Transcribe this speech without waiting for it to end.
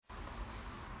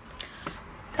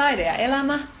taide ja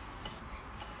elämä.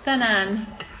 Tänään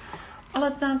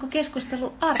aloitetaanko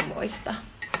keskustelu arvoista?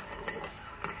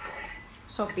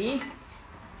 Sopii.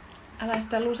 Älä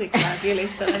sitä lusikkaa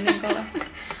kilistele niin kova.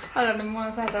 Ota nyt, mulla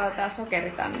on saatava tää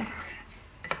sokeri tänne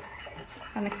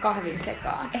kahvin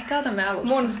sekaan. Ehkä otamme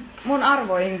alusta. Mun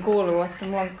arvoihin kuuluu, että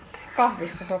mulla on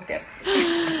kahvissa sokeri.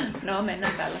 No,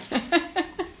 mennään tällä.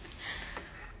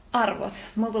 Arvot.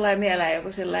 Mulla tulee mieleen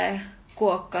joku silleen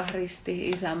kuokka, risti,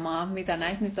 isänmaa. Mitä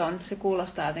näitä nyt on? Se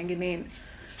kuulostaa jotenkin niin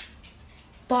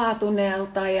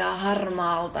paatuneelta ja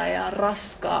harmaalta ja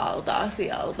raskaalta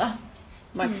asialta.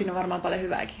 Vaikka siinä on varmaan paljon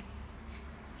hyvääkin.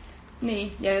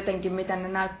 Niin, ja jotenkin miten ne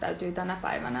näyttäytyy tänä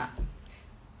päivänä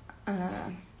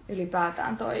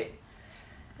ylipäätään toi,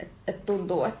 että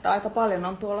tuntuu, että aika paljon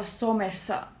on tuolla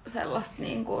somessa sellaista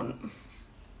niin kuin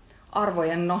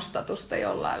arvojen nostatusta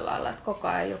jollain lailla, että koko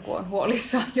ajan joku on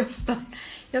huolissaan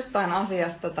jostain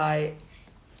asiasta tai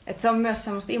että se on myös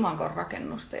semmoista imagon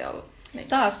rakennusta. Niin.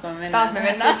 Taas me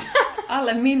mennään.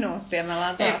 Alle minuuttia me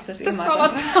ollaan taas tässä imagon.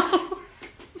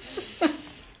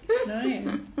 No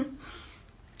niin.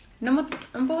 No mutta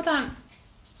puhutaan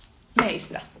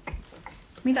meistä.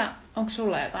 Onko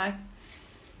sulla jotain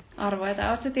arvoja? Tai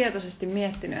oletko tietoisesti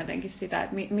miettinyt jotenkin sitä,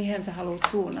 että mihin sä haluat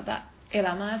suunnata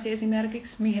elämääsi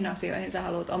esimerkiksi? Mihin asioihin sä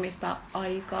haluat omistaa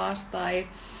aikaa tai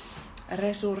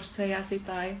resurssejasi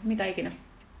tai mitä ikinä?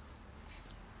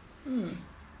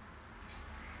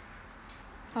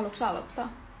 Haluatko aloittaa?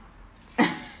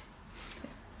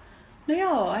 No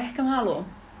joo, ehkä mä haluan.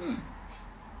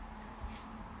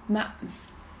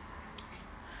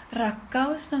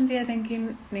 Rakkaus on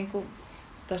tietenkin niin kuin,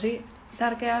 tosi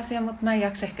tärkeä asia, mutta mä en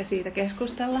jaksa ehkä siitä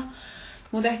keskustella.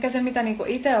 Mutta ehkä se, mitä niin kuin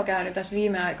itse olen käynyt tässä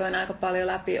viime aikoina aika paljon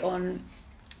läpi, on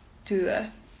työ.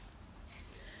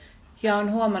 Ja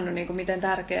olen huomannut, niin kuin, miten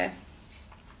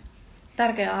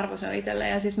tärkeä arvo se on itselle.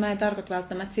 Ja siis mä en tarkoita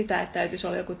välttämättä sitä, että täytyisi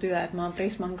olla joku työ, että mä oon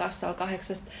Prisman kassalla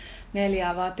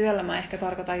 8-4, vaan työllä mä ehkä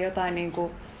tarkoitan jotain, niin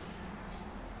kuin,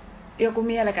 joku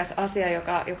mielekäs asia,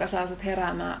 joka saa sut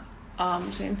heräämään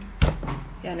aamuisin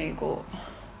ja niin kuin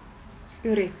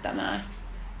yrittämään.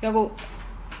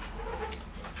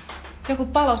 Joku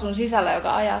palo sun sisällä,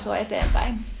 joka ajaa sua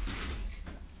eteenpäin.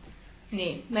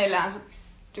 Niin, meillähän se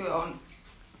työ on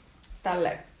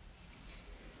tälle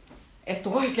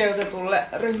etuoikeutetulle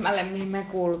ryhmälle, mihin me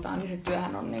kuulutaan, niin se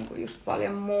työhän on niin kuin just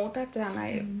paljon muuta. Että sehän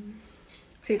ei,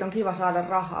 siitä on kiva saada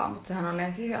rahaa, mutta sehän on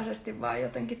ensisijaisesti vain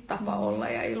jotenkin tapa olla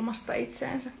ja ilmaista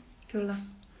itseensä. Kyllä.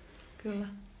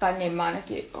 Tai niin mä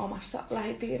ainakin omassa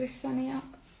lähipiirissäni ja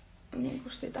niin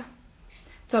kuin sitä.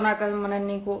 Se on aika semmoinen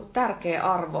niin kuin tärkeä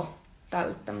arvo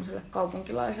tälle tämmöiselle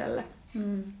kaupunkilaiselle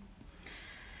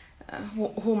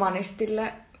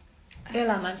humanistille.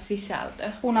 Elämän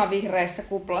sisältö. Punavihreissä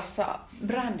kuplassa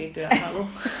brändityökalu.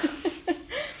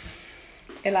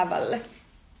 Elävälle.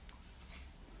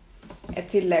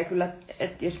 Et silleen kyllä,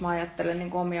 että jos mä ajattelen niin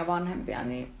kuin omia vanhempia,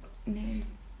 niin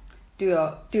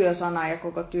työsana ja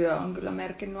koko työ on kyllä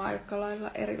merkinnyt aika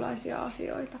lailla erilaisia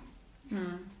asioita.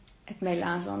 Et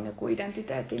meillähän se on joku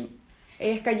identiteetin,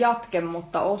 ei ehkä jatke,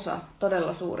 mutta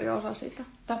todella suuri osa sitä.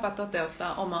 Tapa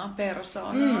toteuttaa omaa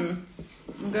persoonaa.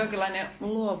 Jonkinlainen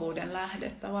luovuuden lähde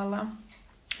tavallaan.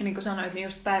 Ja niin kuin sanoit, niin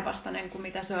just päinvastainen kuin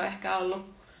mitä se on ehkä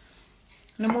ollut.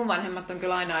 No mun vanhemmat on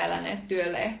kyllä aina eläneet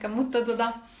työlle ehkä, mutta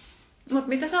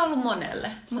mitä se on ollut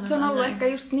monelle? Mutta se on ollut ehkä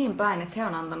just niin päin, että he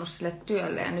on antanut sille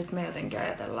työlle ja nyt me jotenkin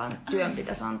ajatellaan, että työn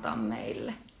pitäisi antaa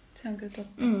meille. Se on kyllä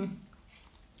totta.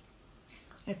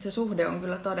 Että se suhde on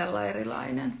kyllä todella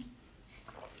erilainen.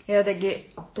 Ja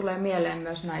jotenkin tulee mieleen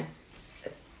myös näitä,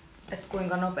 että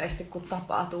kuinka nopeasti kun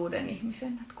tapaat uuden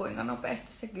ihmisen, että kuinka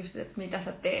nopeasti sä kysyt, että mitä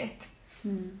sä teet.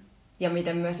 Ja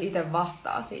miten myös itse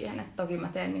vastaa siihen, että toki mä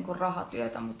teen niinku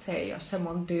rahatyötä, mutta se ei ole se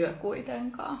mun työ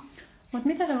kuitenkaan. Mutta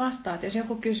mitä sä vastaat, jos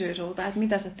joku kysyy sulta, että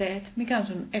mitä sä teet? Mikä on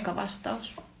sun eka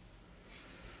vastaus?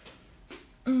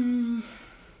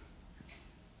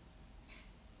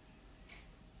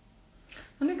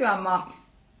 No nykyään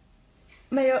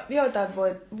mä joitain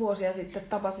vuosia sitten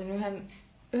tapasin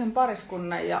yhden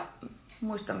pariskunnan ja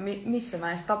muistan missä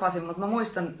mä edes tapasin, mutta mä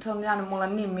muistan, se on jäänyt mulle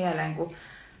niin mieleen, kun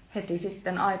heti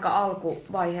sitten aika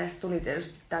alkuvaiheessa tuli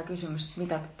tietysti tämä kysymys, että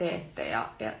mitä te teette ja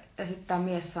sitten tämä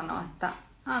mies sanoi, että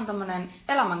hän on tämmöinen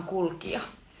elämänkulkija.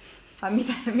 Tai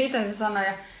miten se sanoi.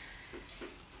 Ja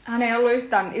hän ei ollut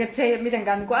yhtään, että se ei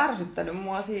mitenkään niin kuin ärsyttänyt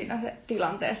mua siinä se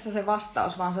tilanteessa se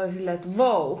vastaus, vaan se oli silleen, että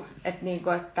wow, että, niin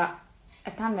kuin, että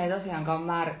hän ei tosiaankaan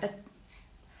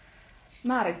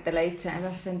määrittele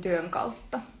itseensä sen työn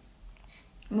kautta.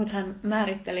 Mutta hän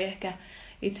määritteli ehkä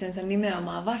itsensä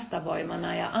nimenomaan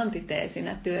vastavoimana ja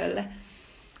antiteesinä työlle.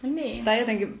 Niin. Tai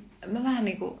jotenkin, mä vähän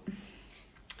niinku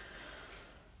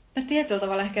tietyllä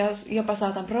tavalla ehkä jopa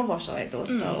saatan provosoitua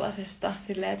tollasesta.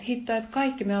 Silleen, että hitto, että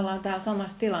kaikki me ollaan täällä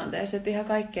samassa tilanteessa, että ihan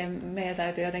kaikkeen meidän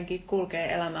täytyy jotenkin kulkea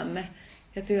elämämme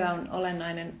ja työ on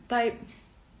olennainen.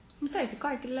 Mutta ei se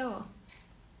kaikille ole.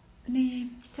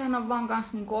 Niin. Sehän on vaan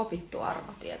kans niinku opittu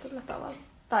arvo tietyllä tavalla.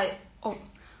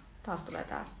 Taas tulee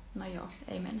tää. No joo,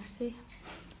 ei mennä siihen.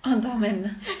 Antaa mennä.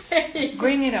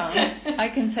 Bring it on. I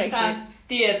can take it.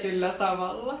 Tietyllä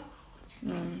tavalla.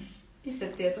 Mm. Itse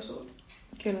tietoisuutta.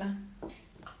 Kyllä.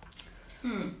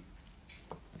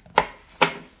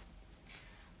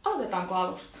 Aloitetaanko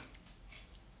alusta?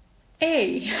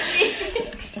 Ei.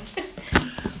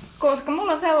 Koska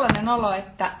mulla on sellainen olo,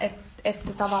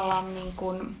 että tavallaan niin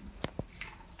kuin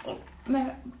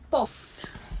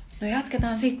No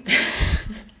jatketaan sitten.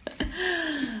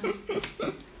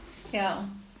 Joo.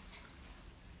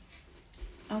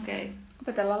 Okei.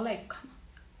 Opetellaan leikkaamaan.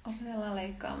 Opetellaan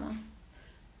leikkaamaan.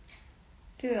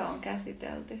 Työ on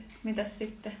käsitelty. Mitäs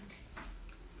sitten?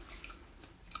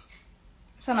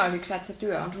 Sanoisitko sä, että se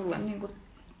työ on sulle niin kuin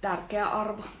tärkeä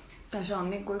arvo? Tai se on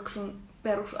niin kuin yksi sun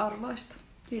perusarvoista?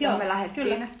 Siitä Joo, me lähdettiin,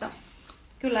 kyllä. että...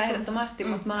 Kyllä ehdottomasti,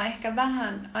 mutta mä ehkä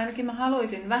ainakin mä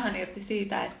haluaisin vähän irti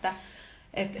siitä, että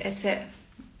se...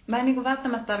 Mä en niin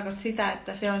välttämättä tarkoita sitä,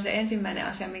 että se on se ensimmäinen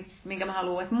asia, minkä mä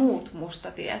haluan, että muut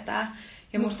musta tietää.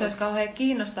 Ja musta olisi kauhean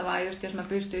kiinnostavaa just, jos mä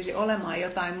pystyisin olemaan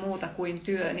jotain muuta kuin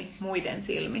työni muiden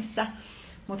silmissä.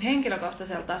 Mutta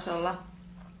henkilökohtaisella tasolla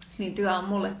niin työ on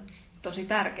mulle tosi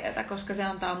tärkeää, koska se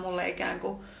antaa mulle ikään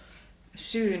kuin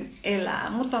syyn elää.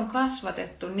 Mut on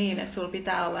kasvatettu niin, että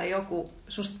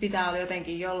susta pitää olla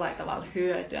jotenkin jollain tavalla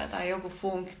hyötyä tai joku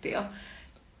funktio.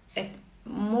 Et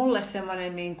mulle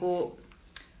semmoinen niinku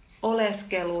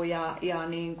oleskelu ja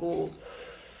niinku,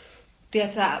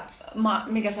 tiedätkö,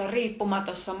 mikä se on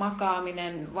riippumatossa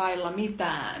makaaminen vailla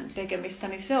mitään tekemistä,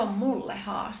 niin se on mulle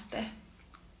haaste.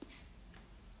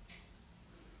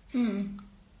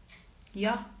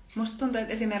 Ja musta tuntuu,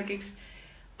 että esimerkiksi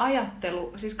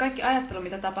siis kaikki ajattelu,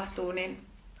 mitä tapahtuu, niin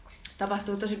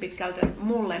tapahtuu tosi pitkälti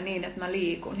mulle niin, että mä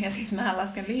liikun. Ja siis mä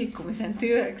lasken liikkumisen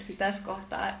työksi tässä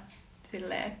kohtaa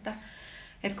silleen, että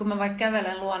kun mä vaikka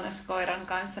kävelen luonnossa koiran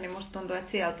kanssa, niin musta tuntuu,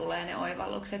 että siellä tulee ne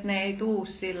oivallukset. Ne ei tuu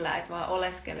sillä, että vaan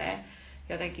oleskelee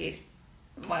jotenkin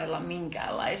vailla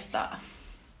minkäänlaista.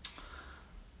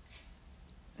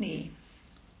 Niin,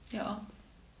 joo.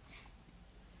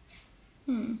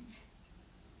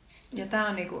 Ja tää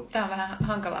on vähän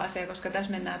hankala asia, koska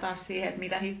tässä mennään taas siihen, että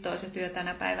mitä hittoa se työ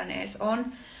tänä päivänä edes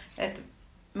on. Et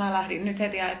mä lähdin nyt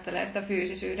heti ajattelemaan sitä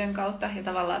fyysisyyden kautta ja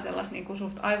tavallaan sellaista niin kuin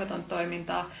suht aivoton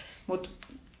toimintaa, mutta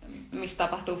mistä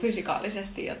tapahtuu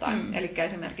fysikaalisesti jotain. Eli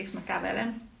esimerkiksi mä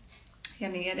kävelen ja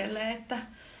niin edelleen,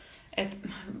 että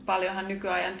paljonhan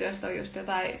nykyajan työstä on just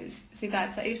jotain sitä,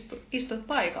 että sä istut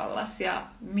paikallas ja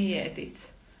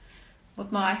mietit.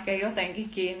 Mutta mä oon ehkä jotenkin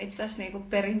kiinni tässä niinku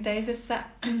perinteisessä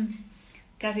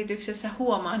käsityksessä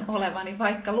huomaan olevani,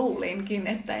 vaikka luulinkin,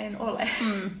 että en ole.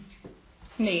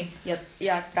 Niin,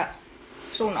 ja että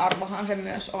sun arvohan se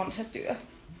myös on se työ.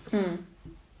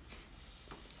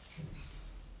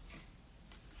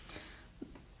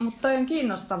 Mutta toi on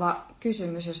kiinnostava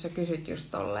kysymys, jos sä kysyt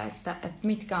just tolle, että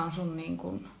mitkä on sun niin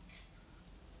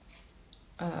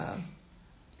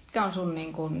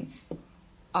kuin,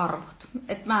 arvot,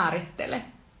 että määrittele.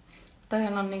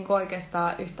 Toihan on niin kuin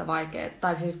oikeastaan yhtä vaikeaa,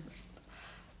 tai siis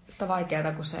yhtä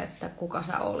vaikeaa kuin se, että kuka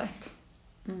sä olet.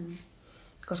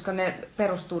 Koska ne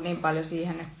perustuu niin paljon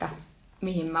siihen, että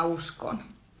mihin mä uskon,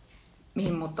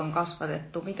 mihin mut on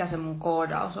kasvatettu, mikä se mun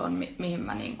koodaus on, mihin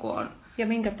mä niin kuin on. Ja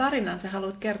minkä tarinan sä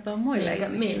haluat kertoa muille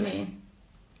ihmisille. Niin.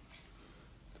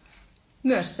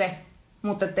 Myös se.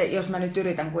 Mutta että jos mä nyt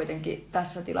yritän kuitenkin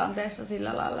tässä tilanteessa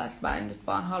sillä lailla, että mä en nyt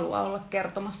vaan halua olla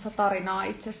kertomassa tarinaa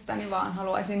itsestäni, vaan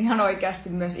haluaisin ihan oikeasti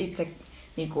myös itse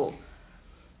niin kuin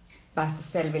päästä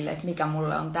selville, että mikä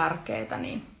mulle on tärkeää,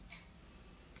 niin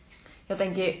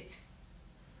jotenkin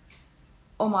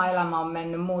oma elämä on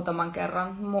mennyt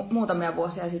muutamia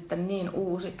vuosia sitten niin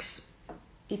uusiksi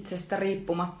itsestä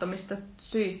riippumattomista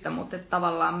syistä, mutta että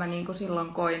tavallaan mä niin kuin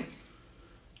silloin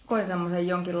koin semmoisen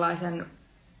jonkinlaisen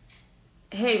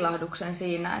heilahduksen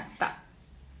siinä, että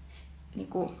niin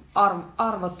kuin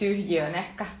arvotyhjiön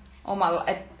ehkä omalla,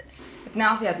 että ne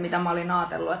asiat, mitä mä olin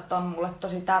ajatellut, että on mulle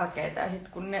tosi tärkeitä, ja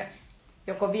sitten kun ne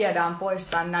joko viedään pois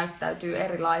tai näyttäytyy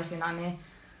erilaisina,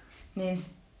 niin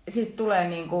siitä tulee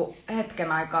niin kuin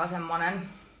hetken aikaa semmoinen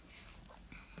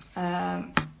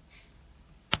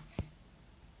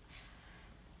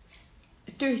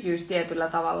tyhjyys tietyllä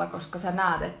tavalla, koska sä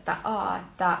näet, että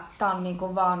tää on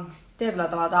niinku vaan tietyllä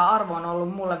tavalla tämä arvo on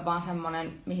ollut mulle vaan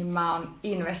semmoinen, mihin mä oon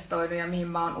investoinut ja mihin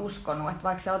mä oon uskonut, että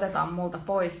vaikka se otetaan multa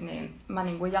pois, niin mä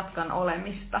niin kuin jatkan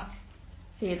olemista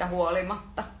siitä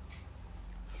huolimatta.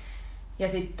 Ja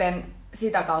sitten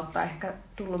sitä kautta ehkä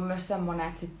tullut myös semmoinen,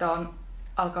 että sitten on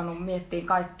alkanut miettiä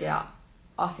kaikkia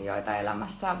asioita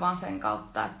elämässään vaan sen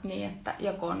kautta, että niin, että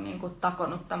joku on niin kuin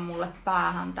takonut tämän mulle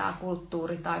päähän tämä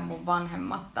kulttuuri tai mun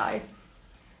vanhemmat tai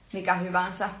mikä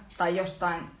hyvänsä tai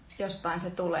jostain se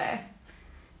tulee,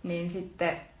 niin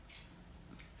sitten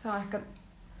se on ehkä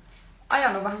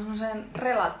ajanut vähän semmoiseen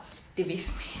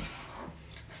relativismiin.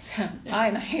 Se on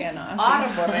aina hieno asia.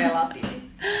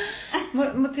 Arvorelatiivi.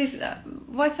 Mutta siis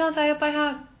voit antaa jopa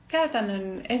ihan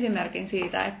käytännön esimerkin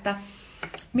siitä, että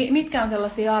mitkä on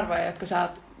sellaisia arvoja, jotka sä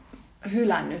oot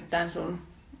hylännyt tämän sun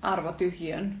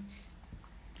arvotyhjön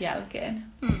jälkeen?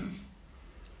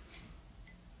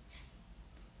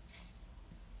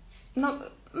 No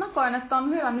mä koen, että on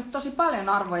hylännyt tosi paljon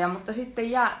arvoja, mutta sitten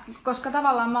koska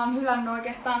tavallaan mä oon hylännyt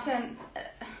oikeastaan sen,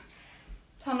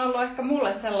 se on ollut ehkä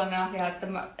mulle sellainen asia, että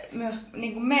mä myös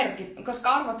niin kuin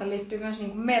koska arvot liittyy myös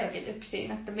niin kuin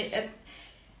merkityksiin, että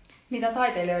mitä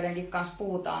taiteilijoidenkin kanssa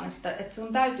puhutaan, että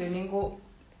sun täytyy niin kuin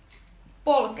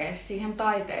polkea siihen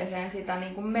taiteeseen sitä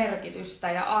niin kuin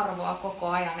merkitystä ja arvoa koko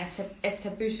ajan, että se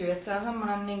pysyy, että se on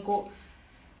semmoinen niin kuin,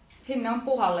 sinne on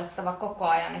puhallettava koko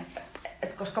ajan, että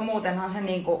koska muutenhan se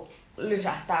niin kuin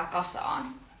lysähtää kasaan.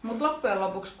 Mutta loppujen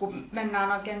lopuksi, kun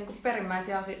mennään oikein niin kuin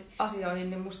perimmäisiin asioihin,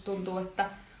 niin musta tuntuu, että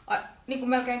niin kuin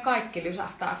melkein kaikki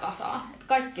lysähtää kasaan. Et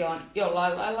kaikki on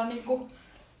jollain lailla niin kuin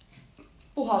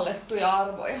puhallettuja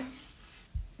arvoja.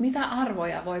 Mitä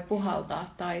arvoja voi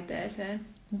puhaltaa taiteeseen?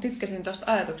 Mä tykkäsin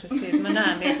tuosta ajatuksesta siitä, mä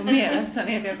näen niin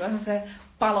mielessäni, että joku on se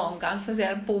palon kanssa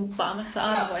siellä pumppaamassa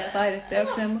arvoja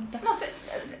taideteokseen, mutta... No se,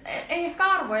 ei ehkä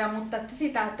arvoja, mutta että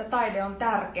sitä, että taide on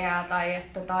tärkeää tai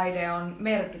että taide on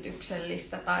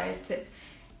merkityksellistä tai että se...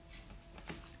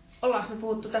 Ollaanko me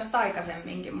puhuttu tästä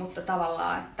aikaisemminkin, mutta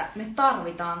tavallaan, että me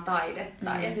tarvitaan taidetta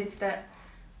ja sitten...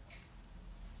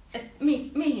 Että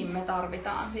mihin me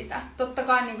tarvitaan sitä. Totta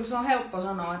kai niin kuin se on helppo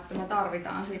sanoa, että me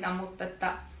tarvitaan sitä, mutta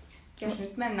että jos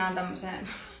nyt mennään tämmöiseen...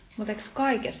 Mutta eikö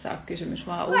kaikessa ole kysymys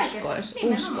vaan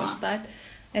uskosta?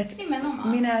 Et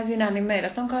minä ja sinä, niin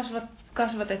meidät on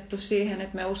kasvatettu siihen,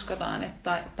 että me uskotaan,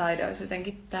 että taide olisi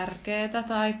jotenkin tärkeää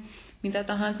tai mitä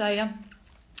tahansa. Ja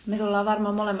me tullaan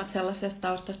varmaan molemmat sellaisesta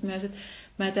taustasta myös, että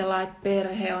me ajatellaan, että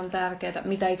perhe on tärkeää,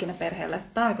 mitä ikinä perheellä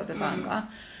sitä tarkoitetaankaan.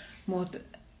 Mutta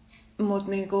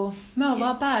niinku, me on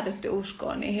vaan päätetty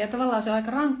uskoa niihin. Ja tavallaan se on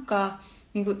aika rankkaa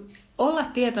niinku, olla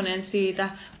tietoinen siitä,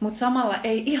 mutta samalla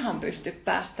ei ihan pysty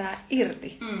päästään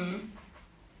irti.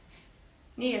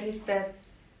 Niin ja sitten,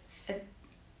 että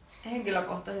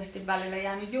henkilökohtaisesti välillä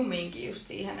jäänyt jumiinkin just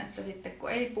siihen, että sitten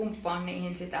kun ei pumppaa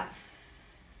niihin sitä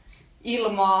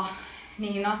ilmaa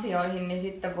niihin asioihin, niin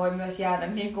sitten voi myös jäädä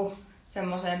niinku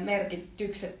semmoiseen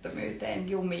merkityksettömyyteen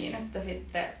jumiin, että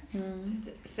sitten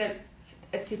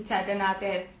että sit sä et enää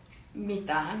tee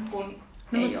mitään, kun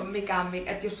ei ole mikään,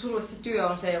 että jos sulle se työ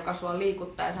on se, joka sua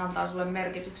liikuttaa ja se antaa sulle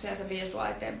merkityksen ja se vie sua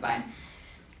eteenpäin,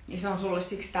 niin se on sulle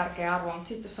siksi tärkeä arvo, mutta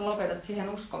sitten jos sä lopetat siihen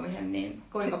uskomisen, niin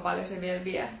kuinka paljon se vielä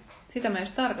vie? Sitä mä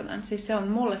just tarkoitan, siis se on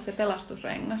mulle se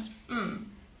pelastusrengas.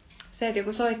 Se, että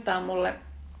joku soittaa mulle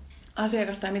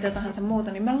asiakasta tai mitä tahansa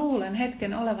muuta, niin mä luulen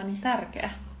hetken olevani tärkeä.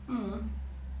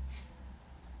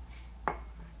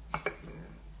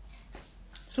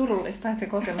 Surullista, että se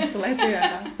kokemus tulee työn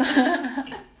kautta.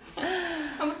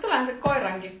 No, mutta tuleehan se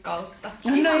koirankin kautta.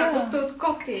 Ihana, kun tuut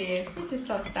kotiin. Sitten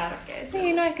sä oot tärkeä.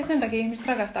 Niin, no ehkä sen takia ihmiset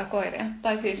rakastaa koiria.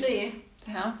 Tai siis, niin.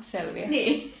 Sehän on selviä.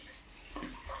 Niin.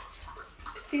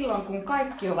 Silloin, kun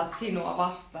kaikki ovat sinua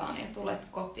vastaan ja tulet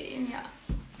kotiin. Ja...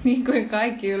 Niin kuin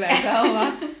kaikki yleensä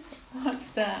ovat.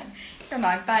 Vastaan.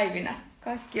 Jonain päivinä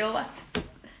kaikki ovat.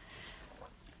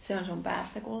 Se on sun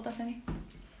päässä, kultaseni.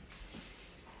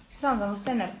 Se on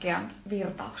semmoista energian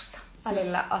virtausta.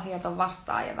 Välillä asiat on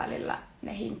vastaan ja välillä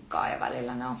ne hinkkaa ja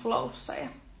välillä ne on flowssa.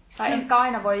 Tai ehkä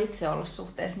aina voi itse olla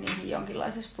suhteessa niihin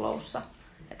jonkinlaisessa flowssa.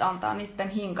 Että antaa niiden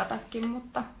hinkatakin,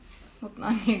 mutta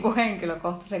noin niin kuin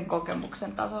henkilökohtaisen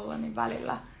kokemuksen tasolla niin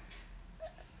välillä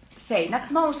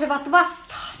seinät nousevat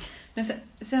vastaan. No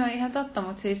se on ihan totta,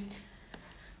 mutta siis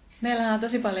meillähän on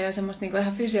tosi paljon jo semmoista niinku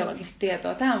ihan fysiologista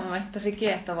tietoa. Tämä on mun mielestä tosi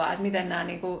kiehtovaa, että miten nämä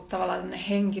niinku, tavallaan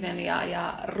henkinen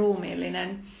ja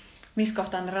ruumiillinen, missä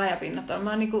kohtaa ne rajapinnat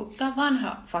on. Niinku, tämä on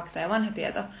vanha fakta ja vanha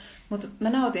tieto, mutta mä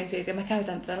nautin siitä ja mä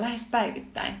käytän tätä lähes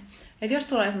päivittäin. Että jos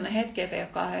tulee sellainen hetki, että ei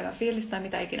olekaan hyvä fiilis tai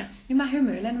mitä ikinä, niin mä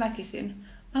hymyilen väkisin.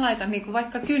 Mä laitan niinku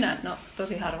vaikka kynän, no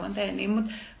tosi harvoin teen niin,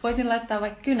 mutta voisin laittaa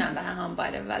vaikka kynän vähän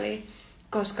hampaiden väliin.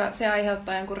 koska se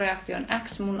aiheuttaa jonkun reaktion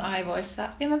X mun aivoissa,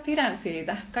 ja mä pidän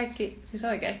siitä. Kaikki, siis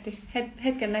oikeasti,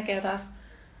 hetken näkee taas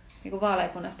niin kuin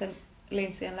vaaleanpunaisten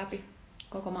linssien läpi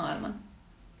koko maailman.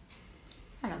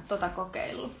 Mä en ole tota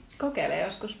kokeillut. Kokeile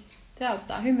joskus. Se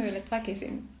auttaa, hymyilet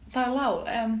väkisin. Tai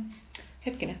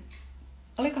hetkinen,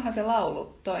 olikohan se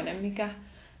laulu toinen, mikä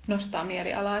nostaa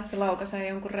mielialaa, että se laukaisee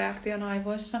jonkun reaktion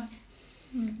aivoissa?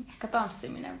 Ehkä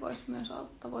tanssiminen voisi myös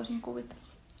auttaa, voisin kuvitella.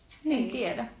 Niin. En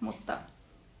tiedä, mutta...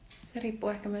 Se riippuu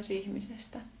ehkä myös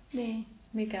ihmisestä. Niin.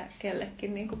 Mikä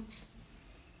kellekin niin kuin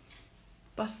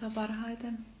passaa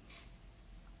parhaiten.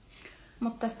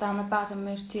 Mutta tästähän me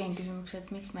pääsemme just siihen kysymykseen,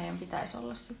 että miksi meidän pitäisi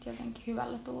olla sitten jotenkin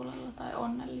hyvällä tuulella tai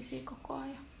onnellisia koko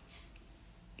ajan.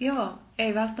 Joo,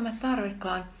 ei välttämättä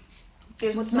tarvikaan.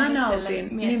 Mutta mä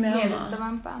nautin nimenomaan.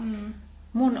 Miellyttävämpää.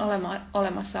 Mun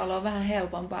olemassaolo on vähän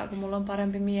helpompaa, kun mulla on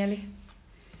parempi mieli.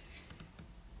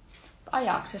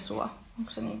 Ajaako se sua?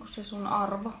 Onko se niinku se sun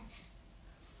arvo?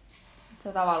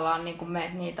 Sä tavallaan niinku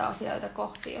meet niitä asioita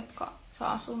kohti, jotka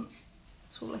saa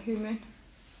sulle hymyn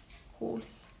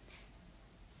huulille.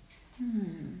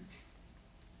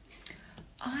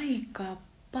 Aika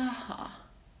paha.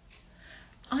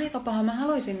 Aika paha. Mä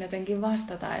haluaisin jotenkin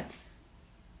vastata, että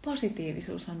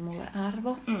positiivisuus on mulle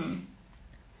arvo.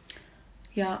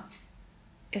 Ja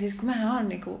siis kun mähän on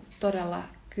niinku todella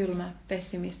kylmä,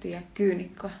 pessimisti ja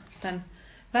kyynikko tämän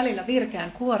välillä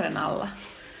virkeän kuoren alla,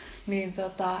 niin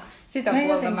sitä puolta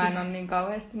jotenkin... mä en ole niin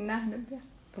kauheasti nähnyt vielä.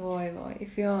 Voi,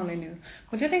 if you only knew.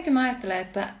 Mutta jotenkin mä ajattelen,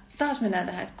 että taas mennään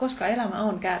tähän, että koska elämä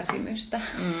on kärsimystä,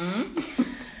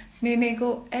 niin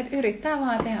että yrittää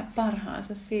vaan tehdä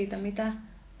parhaansa siitä,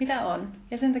 mitä on.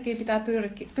 Ja sen takia pitää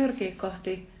pyrkiä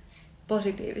kohti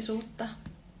positiivisuutta.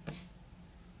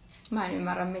 Mä en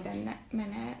ymmärrä, miten ne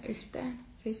menee yhteen.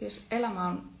 Siis jos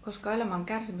koska elämä on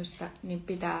kärsimystä, niin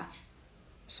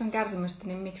jos on kärsimystä,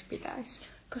 niin miksi pitäisi?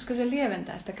 Koska se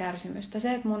lieventää sitä kärsimystä.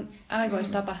 Se, että mun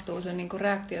aivoissa tapahtuu se niinku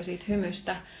reaktio siitä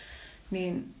hymystä,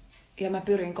 niin, ja mä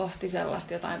pyrin kohti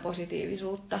sellaista jotain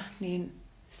positiivisuutta, niin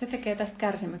se tekee tästä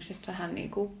kärsimyksestä vähän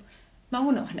niin kuin, mä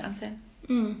unohdan sen.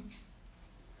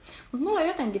 Mutta mulla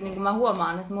jotenkin, niin mä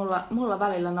huomaan, että mulla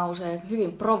välillä nousee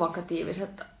hyvin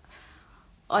provokatiiviset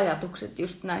ajatukset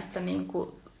just näistä niin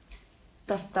kuin,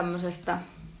 tästä tämmöisestä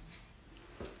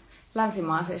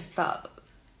länsimaisesta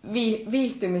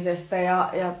viihtymisestä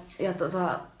ja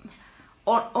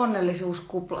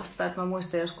onnellisuuskuplasta. Et mä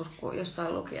muistan joskus, kun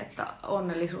jossain luki, että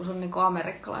onnellisuus on niin kuin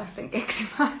amerikkalaisten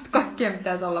keksimää, että kaikkien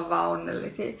pitäisi olla vaan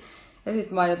onnellisia. Ja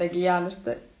sit mä oon jotenkin jäänyt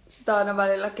sitä aina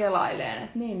välillä kelaileen,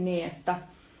 että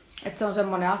se on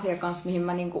semmoinen asia kanssa, mihin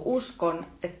mä niinku uskon,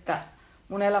 että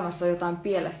mun elämässä on jotain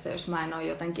pielessä, jos mä en ole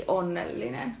jotenkin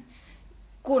onnellinen.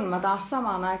 Kun mä taas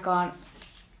samaan aikaan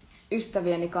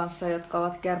ystävieni kanssa, jotka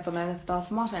ovat kertoneet, että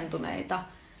ovat masentuneita,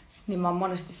 niin mä oon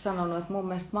monesti sanonut, että mun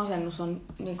mielestä masennus on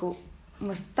niinku, mun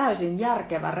mielestä täysin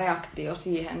järkevä reaktio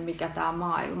siihen, mikä tää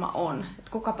maailma on. Et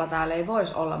kukapa täällä ei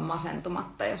voisi olla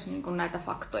masentumatta, jos niinku näitä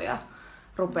faktoja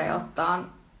rupeaa ottaa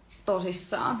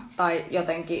tosissaan. Tai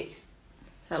jotenkin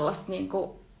sellaista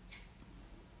niinku,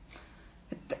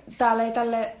 että täällä ei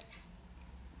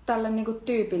tälle niinku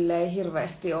tyypille ei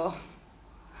hirveästi ole.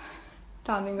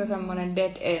 Tää on niinku semmoinen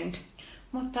dead end.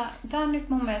 Mutta tää on nyt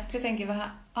mun mielestä jotenkin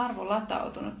vähän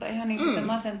arvolatautunut. Tai ihan niin kuin se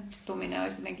masentuminen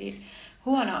olisi jotenkin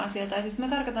huono asia. Tai siis mä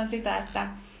tarkoitan sitä, että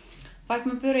vaikka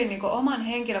mä pyrin niin kuin oman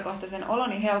henkilökohtaisen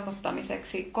oloni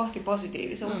helpottamiseksi kohti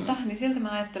positiivisuutta, niin silti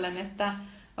mä ajattelen, että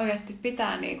oikeasti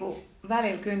pitää niin kuin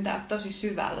välillä kyntää tosi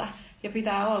syvällä. Ja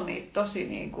pitää olla niitä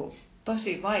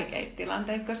tosi vaikeita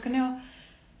tilanteita, koska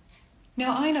ne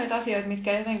on ainoita asioita,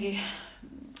 mitkä jotenkin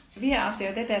vie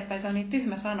asioita eteenpäin. Se on niin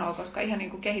tyhmä sanoa, koska ihan niin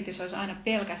kuin kehitys olisi aina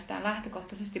pelkästään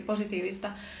lähtökohtaisesti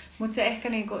positiivista. Mutta se ehkä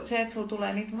niin kuin, se, että sulla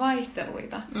tulee niitä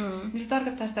vaihteluita, niin se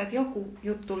tarkoittaa sitä, että joku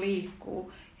juttu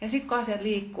liikkuu. Ja sitten kun asiat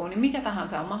liikkuu, niin mikä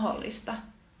tahansa on mahdollista.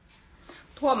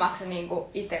 Huomaatko sä niin kuin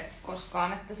itse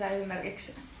koskaan, että sä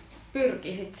esimerkiksi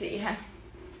pyrkisit siihen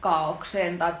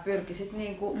kaaukseen tai pyrkisit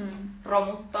niin kuin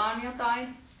romuttaan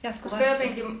jotain? Koska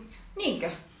jotenkin,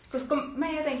 niinkö? Koska mä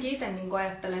jotenkin itse niin kuin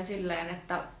ajattelen silleen,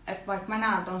 että vaikka mä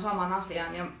näen ton saman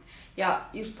asian ja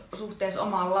just suhteessa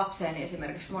omaan lapseeni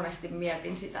esimerkiksi monesti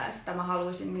mietin sitä, että mä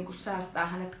haluaisin niin kuin säästää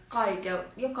hänet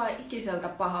joka ikiseltä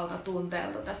pahalta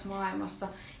tunteelta tässä maailmassa.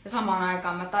 Ja samaan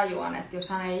aikaan mä tajuan, että jos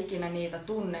hän ei ikinä niitä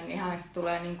tunne, niin hänestä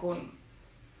tulee niin kuin,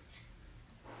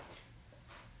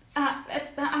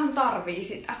 että hän tarvii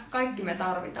sitä. Kaikki me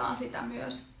tarvitaan sitä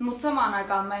myös. Mutta samaan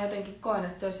aikaan mä jotenkin koen,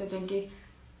 että se olisi jotenkin,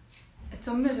 että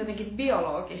se on myös jotenkin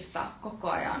biologista koko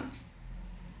ajan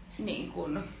niin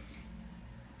kuin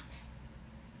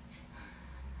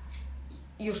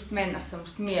just mennä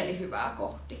semmoista mielihyvää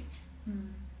kohti.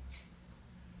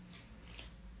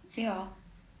 Joo,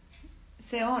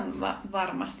 se on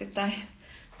varmasti.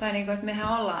 Tai niin kuin, että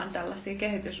mehän ollaan tällaisia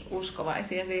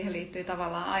kehitysuskovaisia ja siihen liittyy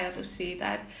tavallaan ajatus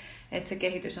siitä, että se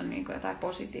kehitys on niin kuin jotain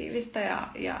positiivista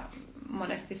ja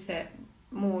monesti se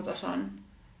muutos on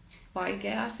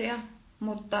vaikea asia.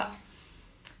 Mutta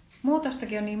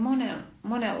muutostakin on niin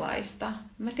monenlaista.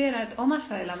 Mä tiedän, että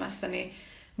omassa elämässäni,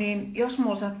 niin jos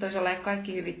mulla sattuisi olla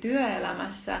kaikki hyvin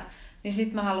työelämässä, niin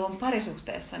sit mä haluan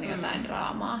parisuhteessani jotain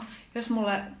draamaa. Jos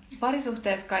mulle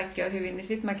parisuhteessa kaikki on hyvin, niin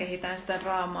sit mä kehitän sitä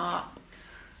draamaa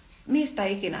mistä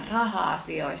ikinä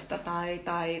raha-asioista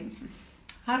tai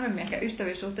harvemmin ehkä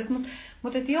ystävyyssuhteet,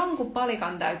 mutta et jonkun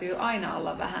palikan täytyy aina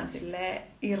olla vähän silleen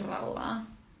irrallaan.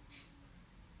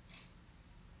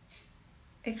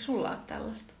 Eikö sulla ole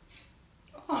tällaista?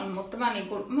 On, mutta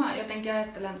mä jotenkin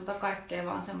ajattelen kaikkea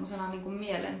vaan semmosena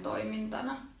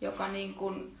mielentoimintana, joka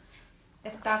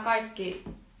että tää kaikki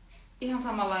ihan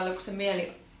samalla lailla kun se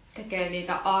mieli tekee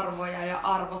niitä arvoja ja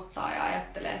arvottaa ja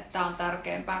ajattelee, että tää on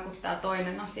tärkeämpää kuin tää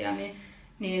toinen asia,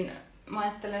 niin mä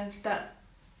ajattelen, että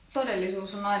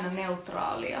todellisuus on aina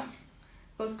neutraalia.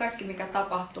 Kaikki mikä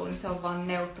tapahtuu, niin se on vaan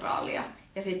neutraalia.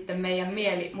 Ja sitten meidän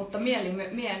mieli, mutta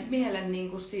mielen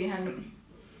siihen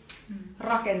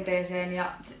rakenteeseen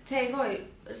ja se ei voi,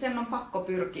 sen on pakko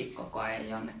pyrkiä koko ajan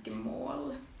jonnekin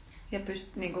muualle. Ja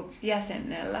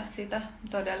jäsennellä sitä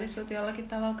todellisuutta jollakin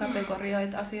tavalla,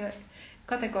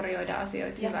 kategorioida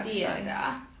asioita hyväksi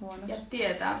tai huonoksi. Ja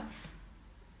tietää.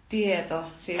 Tieto,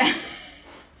 siis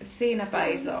siinäpä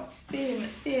iso.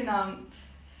 Siinä on,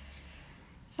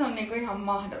 se on ihan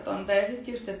mahdotonta. Ja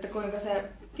sitten just, että kuinka se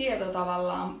tieto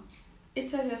tavallaan,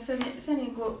 itse asiassa se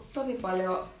tosi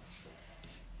paljon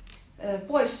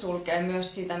poissulkee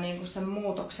myös sitä sen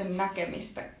muutoksen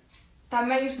näkemistä. Tai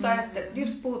me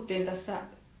just puhuttiin tässä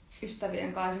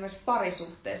ystävien kanssa esimerkiksi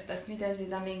parisuhteesta, että miten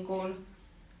sitä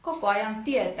koko ajan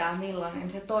tietää millainen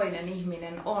se toinen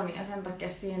ihminen on ja sen takia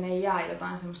siihen ei jää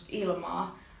jotain semmoista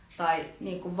ilmaa tai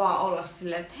vaan olla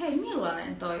silleen, että hei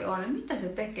millainen toi on, mitä se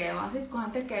tekee, vaan sitten kun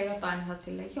hän tekee jotain, niin sä oot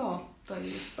silleen, joo, toi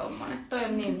on just tommonen, toi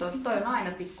on niin toi on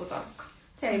aina pikkutarkka.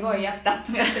 Se ei voi jättää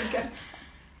tekemään.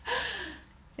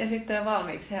 Ja sitten on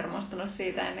valmiiksi hermostunut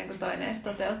siitä ennen kuin toinen edes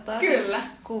toteuttaa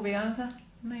kuvionsa.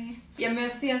 Niin. Ja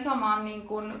myös siihen samaan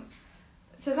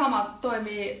se sama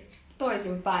toimii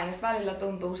toisinpäin, että välillä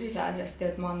tuntuu sisäisesti,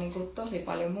 että mä oon tosi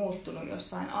paljon muuttunut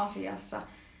jossain asiassa,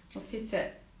 mutta sitten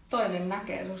se toinen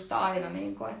näkee susta aina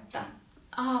että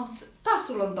taas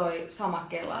sulla on toi sama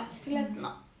kela. Silleen, että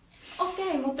no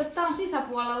okei, mutta tää on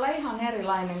sisäpuolella ihan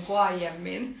erilainen kuin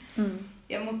aiemmin.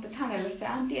 Mutta hänelle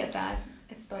sehän tietää,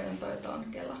 että toi on toi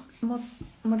kela.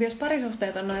 Mut jos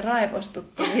parisuhteet on noin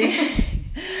raivostuttavia,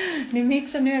 niin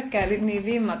miksi sä nyökkäilit niin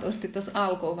vimmatusti tuossa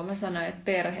alkuun, kun mä sanoin, että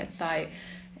perhe tai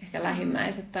ehkä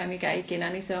lähimmäiset tai mikä ikinä,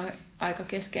 niin se on aika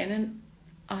keskeinen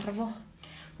arvo.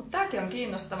 Mutta tämäkin on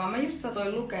kiinnostavaa. Mä just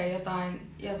satoin lukea jotain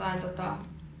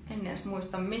en edes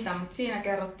muista mitä, mutta siinä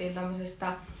kerrottiin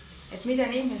tämmöisestä, että miten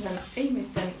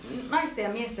naisten ja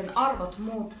miesten arvot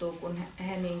muuttuu, kun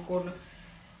he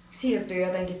siirtyy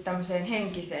jotenkin tämmöiseen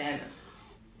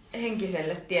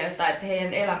henkiselle tielle, tai että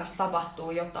heidän elämässä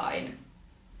tapahtuu jotain,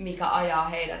 mikä ajaa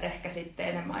heidät ehkä sitten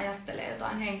enemmän ajattelee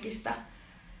jotain henkistä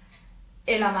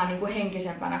elämää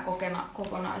henkisempänä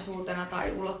kokonaisuutena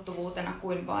tai ulottuvuutena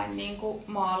kuin vain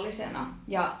maallisena.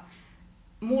 Ja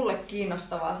mulle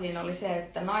kiinnostavaa siinä oli se,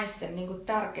 että naisten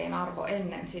tärkein arvo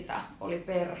ennen sitä oli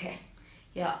perhe.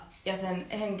 Ja sen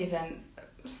henkisen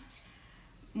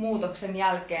muutoksen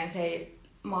jälkeen se ei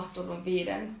mahtunut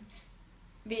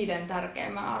viiden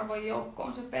tärkeimmän arvon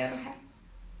joukkoon se perhe.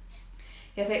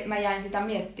 Ja mä jäin sitä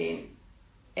miettimään,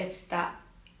 että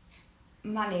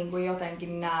mä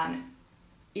jotenkin näen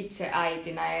itse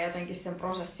äitinä ja jotenkin sen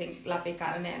prosessin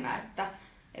läpikäyneenä, että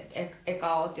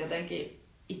eka oot jotenkin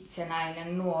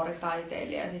itsenäinen nuori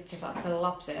taiteilija ja sitten sä saat sen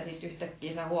lapsen ja sitten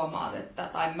yhtäkkiä sä huomaat,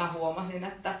 tai mä huomasin,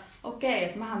 että okei,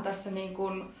 että mähän tässä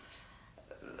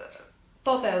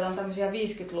toteutan tämmöisiä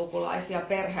 50-lukulaisia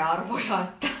perhearvoja,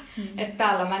 että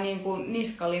täällä mä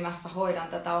niskalimässä hoidan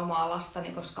tätä omaa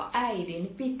lastani, koska äidin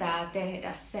pitää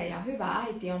tehdä se ja hyvä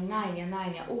äiti on näin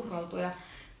ja uhrautuu ja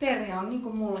perhe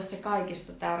on mulle se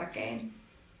kaikista tärkein.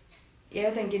 Ja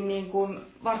jotenkin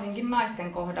varsinkin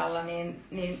naisten kohdalla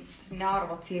niin ne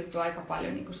arvot siirtyy aika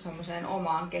paljon semmoiseen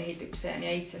omaan kehitykseen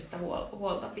ja itsestä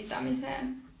huolta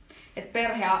pitämiseen. Et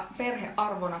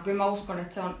perhearvona, kyllä mä uskon,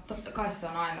 että se on, totta kai se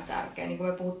on aina tärkeä, niin kuin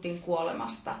me puhuttiin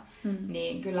kuolemasta,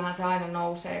 niin kyllähän se aina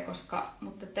nousee,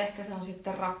 mutta ehkä se on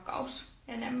sitten rakkaus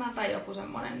enemmän tai joku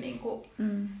semmoinen,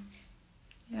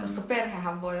 koska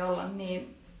perhehän voi olla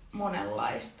niin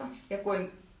monenlaista. Ja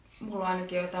kuin mulla on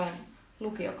ainakin jotain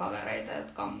lukiokavereita,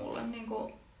 jotka on mulle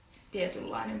niinku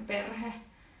tietynlainen perhe.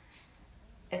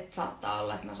 Että saattaa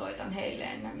olla, että mä soitan heille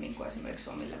ennemmin kuin esimerkiksi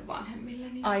omille vanhemmille.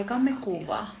 Niin Aikamme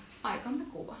kuva. Aikamme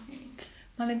kuva, niin.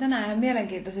 Mä olin tänään ihan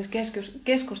mielenkiintoisessa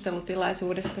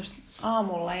keskustelutilaisuudessa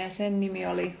aamulla ja sen nimi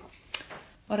oli,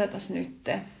 odotas nyt.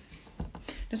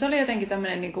 No se oli jotenkin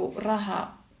tämmöinen niinku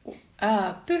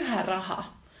pyhä raha,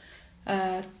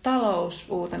 talous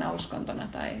uutena uskontona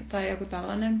tai joku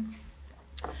tällainen.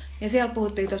 Ja siellä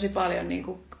puhuttiin tosi paljon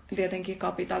niinku tietenkin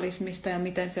kapitalismista ja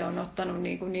miten se on ottanut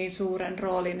niin suuren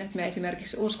roolin, että me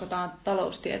esimerkiksi uskotaan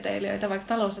taloustieteilijöitä, vaikka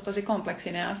talous on tosi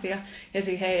kompleksinen asia ja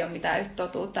siihen ei ole mitään yhtä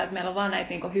totuutta, että meillä on vaan näitä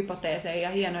niin hypoteeseja ja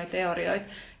hienoja teorioita.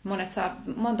 Monet saa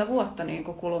monta vuotta niin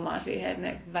kulumaan siihen, että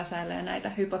ne väsäilee näitä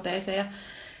hypoteeseja,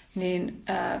 niin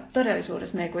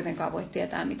todellisuudessa me ei kuitenkaan voi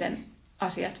tietää, miten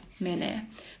asiat menee.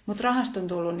 Mutta rahasta on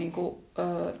tullut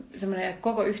semmoinen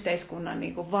koko yhteiskunnan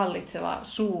vallitseva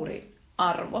suuri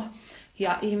arvo.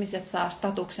 Ja ihmiset saa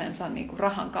statuksensa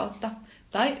rahan kautta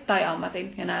tai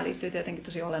ammatin, ja nämä liittyy tietenkin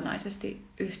tosi olennaisesti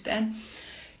yhteen.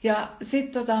 Ja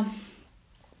sitten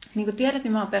niin kuin tiedät,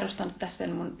 niin mä oon perustanut tässä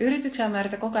mun yrityksen, ja mä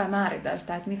yritän koko ajan määritellä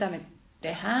sitä, että mitä me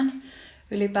tehdään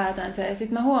ylipäätään. Ja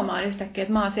sitten mä huomaan yhtäkkiä,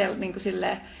 että mä oon siellä niin kuin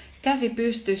silleen, käsi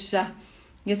pystyssä,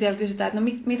 ja siellä kysytään, että no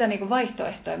mitä niin kuin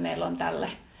vaihtoehtoja meillä on tälle.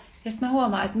 Ja sitten mä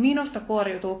huomaan, että minusta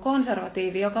kuoriutuu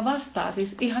konservatiivi, joka vastaa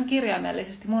siis ihan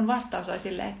kirjaimellisesti. Mun vastaus oli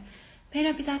silleen, että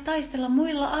meidän pitää taistella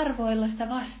muilla arvoilla sitä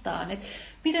vastaan. Että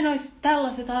miten olisi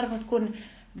tällaiset arvot kuin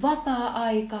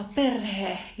vapaa-aika,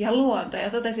 perhe ja luonto. Ja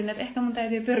totesin, että ehkä mun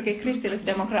täytyy pyrkiä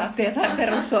kristillisdemokraattia tai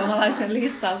perussuomalaisen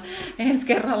listalla ensi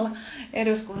kerralla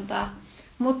eduskuntaa.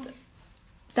 Mutta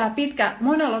tämä pitkä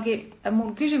monologi,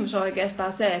 mun kysymys on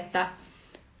oikeastaan se, että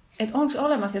onko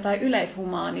olemassa jotain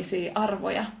yleishumaanisia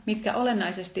arvoja, mitkä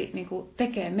olennaisesti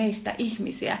tekee meistä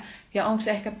ihmisiä. Ja onko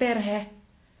se ehkä perhe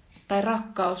tai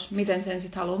rakkaus, miten sen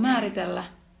sitten haluaa määritellä,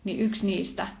 niin yksi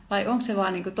niistä. Vai onko se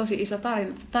vaan tosi iso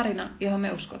tarina, johon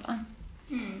me uskotaan?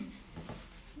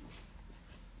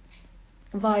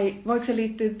 Vai voiko se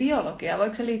liittyä biologiaan?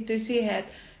 Voiko se liittyä siihen,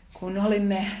 että kun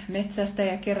olimme metsästä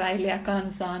ja keräilijä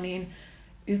kansaa, niin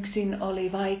yksin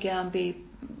oli vaikeampi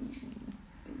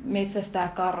metsästää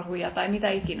karhuja tai mitä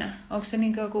ikinä? Onko se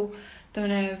joku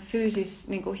tämmöinen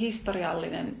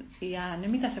historiallinen jäänne?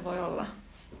 Mitä se voi olla?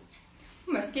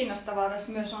 Mun mielestä kiinnostavaa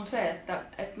tässä myös on se, että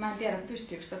mä en tiedä,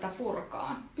 pystyykö tätä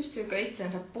purkaan. Pystyykö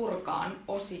itsensä purkaan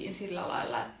osiin sillä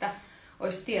lailla, että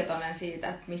olisi tietoinen siitä,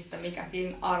 että mistä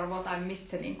mikäkin arvo tai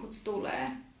mistä se tulee.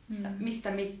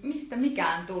 Mistä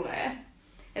mikään tulee.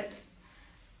 Et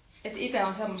itse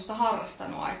on semmoista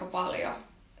harrastanut aika paljon.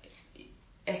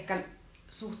 Ehkä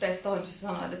suhteessa toisessa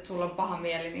sanoit, että sulla on paha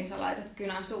mieli, niin sä laitat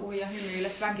kynän suuhun ja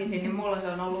hymyilet väkisin, niin mulla se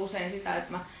on ollut usein sitä,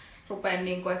 että mä rupean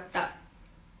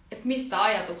että mistä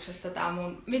ajatuksesta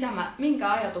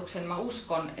minkä ajatuksen mä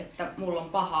uskon, että mulla on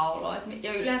paha olo.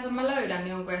 Ja yleensä mä löydän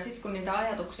jonkun, ja sitten kun niitä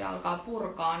ajatuksia alkaa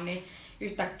purkaa, niin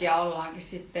yhtäkkiä ollaankin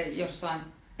sitten jossain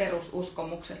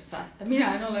perususkomuksessa, että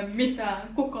minä en ole mitään,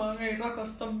 kukaan ei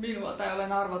rakasta minua tai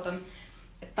olen arvoton.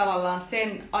 Että tavallaan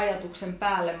sen ajatuksen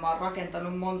päälle mä oon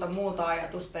rakentanut monta muuta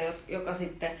ajatusta, joka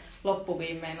sitten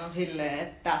loppuviimein on silleen,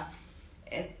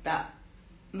 että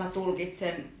mä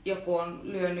tulkitsen, joku on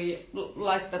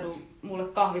laittanut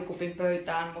mulle kahvikupin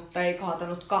pöytään, mutta ei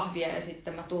kaatanut kahvia, ja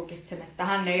sitten mä tulkitsen, että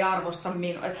hän ei arvosta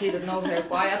minua, että siitä nousee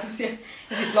joku ajatus, ja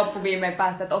sitten loppuviimein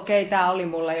päästä, että okei, tää oli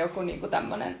mulla joku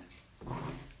tämmönen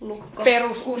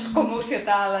perususkomus jo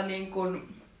täällä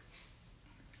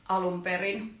alun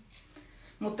perin.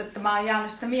 Mutta että mä oon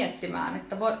jäänyt sitä miettimään,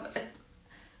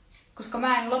 koska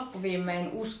mä en loppuviimein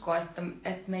usko, että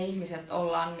me ihmiset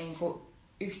ollaan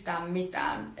yhtään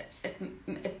mitään. Että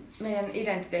meidän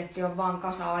identiteetti on vaan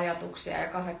kasa ajatuksia ja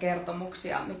kasa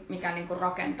kertomuksia, mikä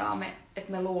rakentaa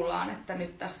että me luullaan, että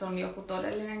nyt tässä on joku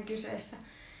todellinen kyseessä.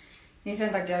 Niin sen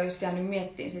takia on just jäänyt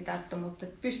miettimään sitä, että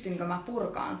pystynkö mä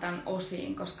purkaan tämän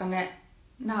osiin, koska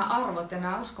nämä arvot ja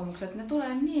nämä uskomukset, ne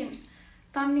tulee niin,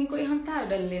 tää on ihan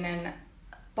täydellinen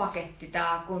paketti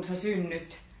tää, kun sä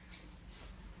synnyt.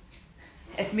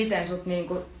 Että miten sut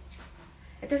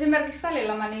että esimerkiksi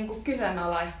välillä mä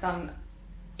kyseenalaistan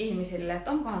ihmisille,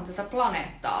 että onkohan tätä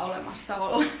planeettaa olemassa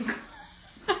ollenkaan.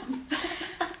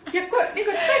 Ja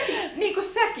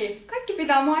säkin, kaikki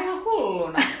pitää mua ihan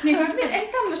hulluna.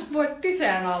 Ei tämmöistä voi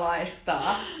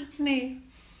kyseenalaistaa. Niin.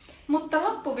 Mutta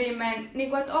loppuviimein,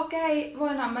 että okei,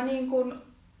 voidaan mä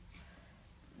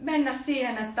mennä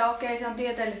siihen, että okei, se on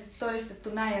tieteellisesti todistettu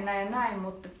näin ja näin ja näin,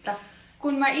 mutta että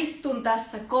kun mä istun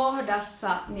tässä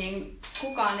kohdassa, niin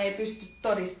kukaan ei pysty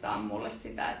todistamaan mulle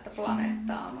sitä, että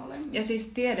planeetta on olemassa. Ja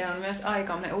siis tiede on myös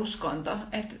aikamme uskonto.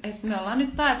 Et me ollaan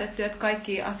nyt päätetty, että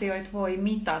kaikkia asioita voi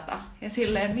mitata. Ja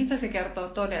silleen, mitä se kertoo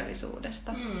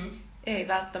todellisuudesta. Ei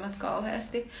välttämättä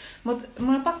kauheasti. Mutta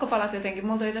mun on pakko palata jotenkin.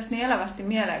 Mulla tuli tästä niin elävästi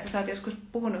mieleen, kun sä oot joskus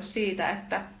puhunut siitä,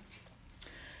 että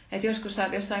joskus sä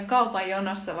oot jossain kaupan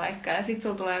jonossa vaikka, ja sit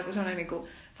sulla tulee joku sellainen niinku,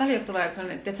 välillä tulee joku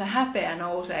sellainen, että häpeä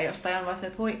nousee jostain, ja vasta,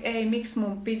 että voi ei, miksi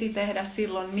mun piti tehdä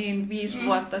silloin niin 5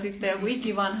 vuotta sitten joku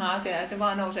ikivanha asia, ja se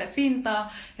vaan nousee pintaan,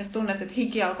 ja sä tunnet, että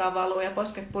hiki alkaa valua ja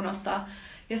posket punottaa.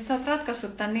 Ja sit sä oot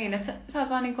ratkaissut tän niin, että sä oot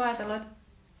vaan niinku ajatellut, että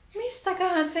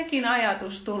mistäköhän sekin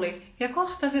ajatus tuli, ja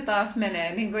kohta se taas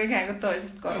menee niin kuin ikään kuin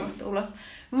toisesta korvasta ulos.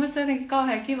 Mun mielestä se on jotenkin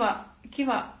kauhean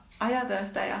kiva ajatella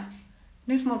sitä, ja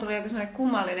nyt mulla tuli joku sellainen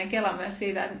kummallinen kela myös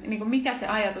siitä, että niin kuin mikä se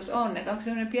ajatus on. Että onko se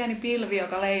sellainen pieni pilvi,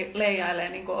 joka leijailee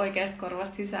niin kuin oikeasta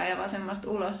korvasta sisään ja vasemmasta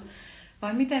ulos.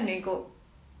 Vai miten, niin kuin,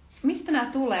 mistä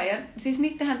nämä tulee? Ja siis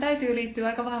niitähän täytyy liittyä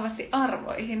aika vahvasti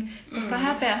arvoihin. Koska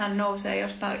häpeähän nousee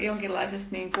jostain jonkinlaisesta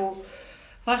niin kuin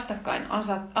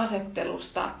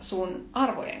vastakkainasettelusta sun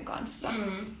arvojen kanssa.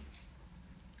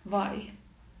 Vai?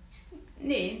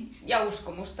 Niin, ja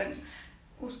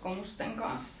uskomusten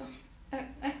kanssa.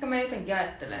 Ehkä mä jotenkin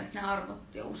ajattelen, että ne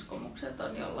arvot ja uskomukset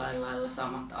on jollain lailla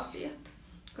samat asiat.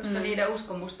 Koska niiden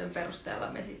uskomusten perusteella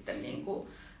me sitten niin kuin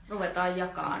ruvetaan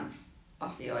jakamaan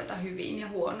asioita hyviin ja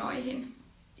huonoihin.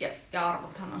 Ja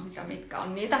arvothan on sitä, mitkä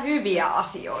on niitä hyviä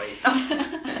asioita.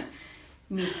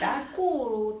 Mitä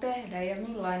kuuluu tehdä ja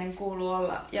millainen kuuluu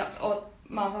olla. Ja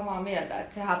mä oon samaa mieltä,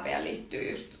 että se häpeä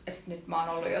liittyy just, että nyt mä oon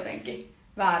ollut jotenkin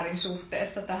väärin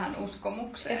suhteessa tähän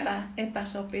uskomukseen.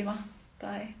 Epäsopiva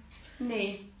tai...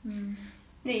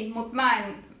 Niin, mutta mä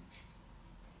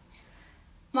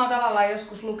oon tavallaan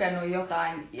joskus lukenut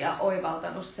jotain ja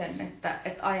oivaltanut sen, että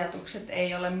ajatukset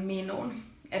ei ole minun.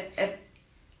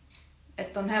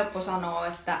 Että on helppo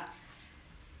sanoa,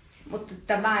 mutta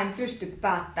että mä en pysty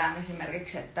päättämään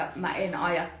esimerkiksi, että mä en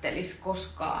ajattelisi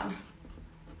koskaan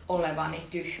olevani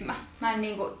tyhmä.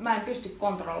 Mä en pysty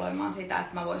kontrolloimaan sitä,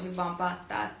 että mä voisin vaan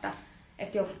päättää, että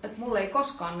mulle ei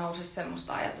koskaan nouse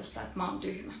semmoista ajatusta, että mä oon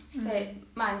tyhmä.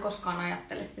 Mä en koskaan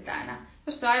ajattele sitä enää.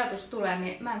 Jos se ajatus tulee,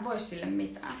 niin mä en voi sille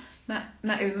mitään.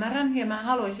 Mä ymmärrän ja mä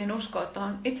haluaisin uskoa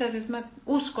tuohon. Itse asiassa mä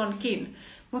uskonkin.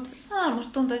 Mutta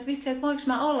musta tuntuu, että vitsi, että voiko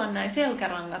mä olla näin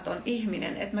selkärangaton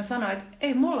ihminen, että mä sanoin, että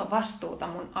ei mulla vastuuta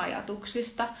mun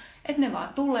ajatuksista, että ne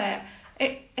vaan tulee.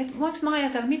 Että voinko mä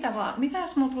ajatella mitä vaan, mitä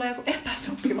jos mulla tulee joku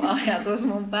epäsopiva ajatus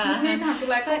mun päähän? No niitähän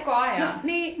tulee koko ajan. No,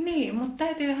 niin, mutta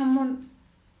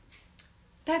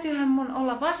täytyyhän mun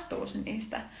olla vastuussa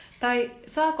niistä. Tai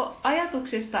saako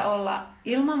ajatuksista olla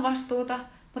ilman vastuuta,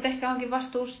 mutta ehkä onkin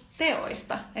vastuus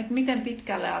teoista, että miten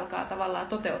pitkälle alkaa tavallaan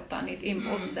toteuttaa niitä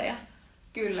impulsseja.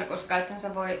 Kyllä, koska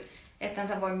ethän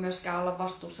sä voi myöskään olla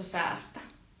vastuussa säästä.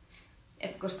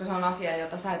 Koska se on asia,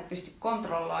 jota sä et pysty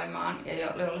kontrolloimaan ja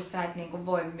jolle sä et niinku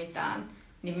voi mitään,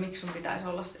 niin miksi sun pitäisi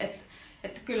olla...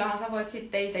 Että kyllähän sä voit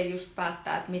sitten itse just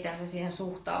päättää, että miten sä siihen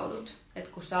suhtaudut. Että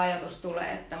kun se ajatus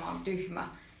tulee, että mä oon tyhmä,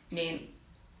 niin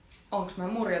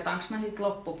murjotaanko mä sit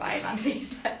loppupäivän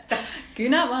siitä, että...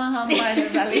 Kynä vaan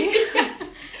hampaiden väliin.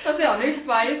 No se on yksi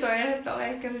vaihtoehto,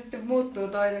 ehkä sitten muuttuu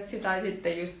toiseksi tai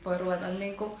sitten just voi ruveta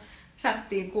niinku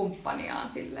chattiin kumppaniaan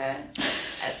silleen,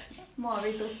 että mua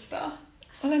vituttaa.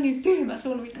 Olen niin tyhmä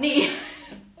sun vituttaa. Niin.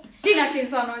 Sinäkin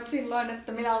sanoit silloin,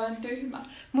 että minä olen tyhmä.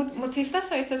 Mut siis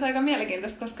tässä on itse asiassa aika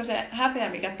mielenkiintoista, koska se häpeä,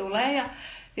 mikä tulee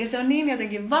ja se on niin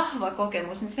jotenkin vahva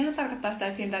kokemus, niin sehän tarkoittaa sitä,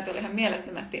 että siinä täytyy olla ihan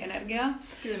mielettömästi energiaa.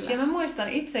 Kyllä. Ja mä muistan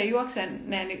itse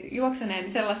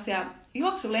juokseneeni sellaisia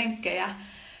juoksulenkkejä,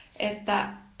 että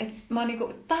mä oon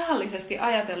niinku tahallisesti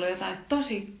ajatellut jotain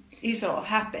tosi isoa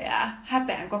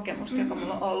häpeän kokemusta, joka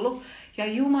mulla on ollut. Ja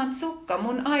jumansukka,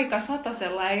 mun aika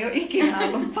satasella ei ole ikinä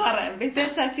ollut parempi.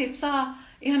 Tiedätkö, että siitä saa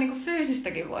ihan niinku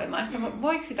fyysistäkin voimaa.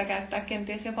 Voiko sitä käyttää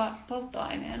kenties jopa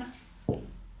polttoaineena?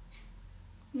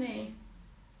 Niin.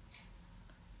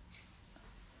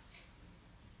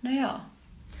 No joo.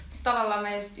 Tavallaan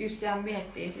me just jää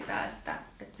miettii sitä, että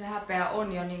se häpeä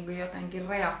on jo niinku jotenkin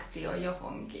reaktio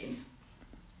johonkin.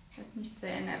 Että mistä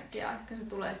se energia, ehkä se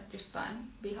tulee sitten jostain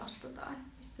vihasta tai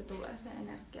mistä se tulee se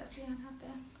energia siihen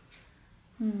häpeään.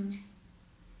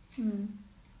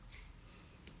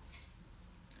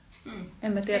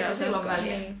 En mä tiedä, sillä on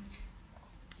väliä. Niin.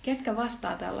 Ketkä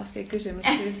vastaa tällaisia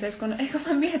kysymyksiä yhteiskunnassa? Eikö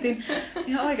mä mietin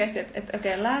ihan oikeasti, että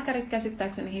okei, lääkärit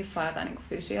käsittääkseni hiffaa jotain niin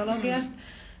fysiologiasta,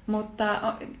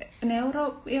 mutta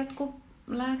jotkut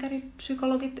lääkärit,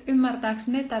 psykologit, ymmärtääkö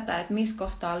ne tätä, että missä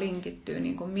kohtaa linkittyy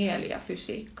niin kuin mieli ja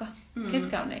fysiikka?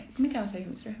 Ketkä on ne? Mikä on se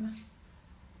ihmisryhmä?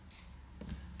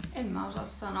 En mä osaa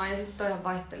sanoa. Ja sitten toihan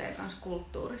vaihtelee myös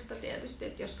kulttuurista tietysti,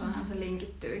 että jossainhan se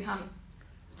linkittyy ihan...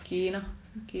 Kiina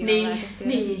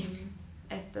Niin.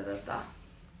 Että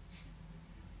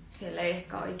siellä ei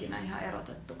ehkä ole ikinä ihan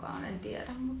erotettukaan, en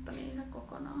tiedä, mutta niitä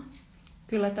kokonaan.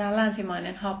 Kyllä tämä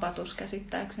länsimainen hapatus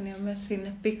käsittääkseni on myös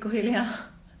sinne pikkuhiljaa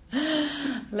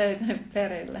löytänyt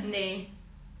perille. Niin.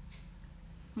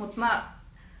 Mutta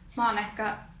mä oon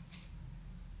ehkä...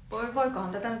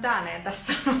 Voikohan tätä nyt ääneen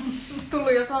tässä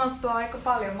tullut jo sanottua aika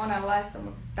paljon monenlaista,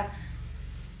 mutta...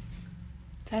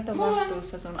 Sä et ole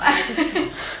vastuussa sun ajatuksesta.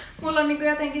 Mulla on niin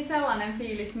jotenkin sellainen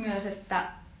fiilis myös, että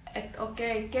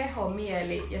okei, keho,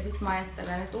 mieli ja sitten mä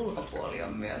ajattelen, että ulkopuoli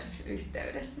on myös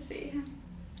yhteydessä siihen.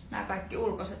 Nämä kaikki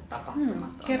ulkoiset tapahtumat.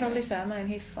 Kerro lisää, mä en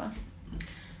hiffaa.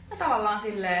 No tavallaan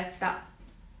silleen,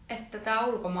 että tämä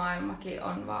ulkomaailmakin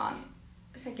on vaan,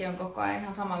 sekin on koko ajan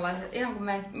ihan samanlaiset, ihan kuin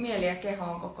meidän mieli ja keho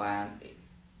on koko ajan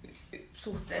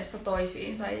suhteessa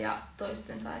toisiinsa ja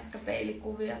toistensa ehkä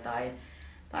peilikuvia tai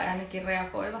ainakin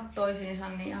reagoivat toisiinsa,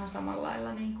 niin ihan samalla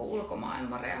lailla niin kuin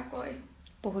ulkomaailma reagoi.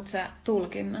 Puhut sä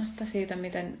tulkinnasta siitä,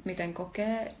 miten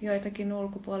kokee joitakin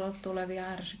ulkopuolelta tulevia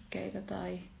ärsykkeitä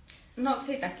tai... No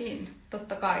sitäkin,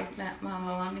 totta kai. Me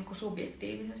ollaan niin kuin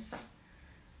subjektiivisessa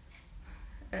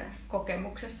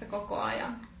kokemuksessa koko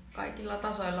ajan kaikilla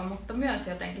tasoilla, mutta myös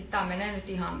jotenkin tämä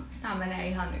menee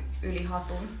ihan yli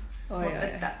hatun.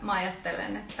 Että mä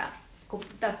ajattelen, että kun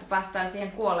tästä päästään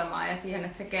siihen kuolemaan ja siihen,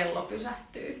 että se kello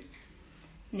pysähtyy,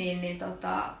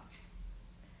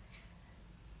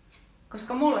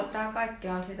 koska mulle tämä kaikki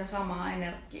on sitä samaa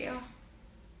energiaa,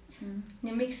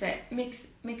 niin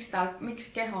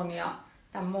miksi kehon ja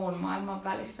tämän muun maailman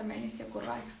välissä menisi joku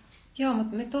raja? Joo,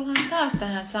 mutta me tullaan taas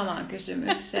tähän samaan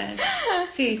kysymykseen.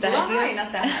 Siitä, tullaan aina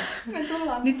tähän.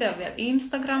 Nyt on vielä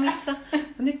Instagramissa,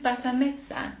 mutta nyt päästään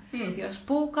metsään. Jos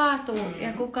puu kaatuu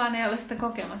ja kukaan ei ole sitä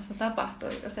kokemassa,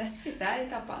 tapahtuiko se?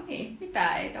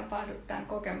 Mitä ei tapahdu tämän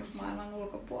kokemusmaailman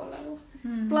ulkopuolella.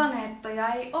 Planeettoja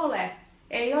ei ole.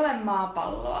 Ei ole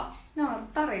maapalloa. Ne on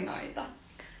tarinoita.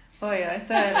 Oi,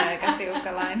 toi on aika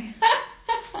tiukkalainen.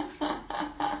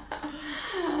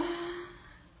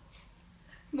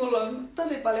 Mulla on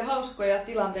tosi paljon hauskoja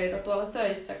tilanteita tuolla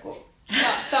töissä, kun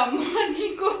tää on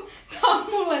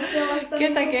mulle sellaista...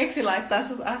 Ketä keksi laittaa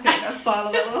sut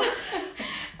asiakaspalveluun?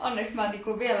 Onneksi mä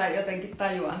vielä jotenkin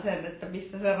tajuan sen, että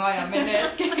mistä se raja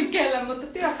menee kelle, mutta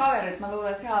työkaverit, mä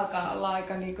luulen, että he alkaa olla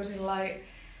aika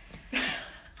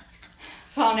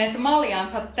saaneet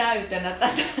maljansa täytenä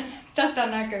tätä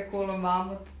näkökulmaa,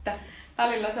 mutta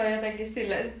välillä se on jotenkin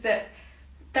silleen, että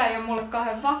tää ei ole mulle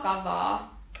kauhean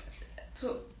vakavaa.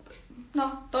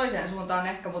 No, toiseen suuntaan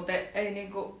ehkä, mutta ei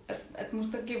että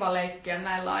musta on kiva leikkiä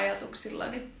näillä ajatuksilla,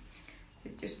 niin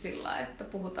sit just sillä lailla, että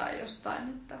puhutaan jostain,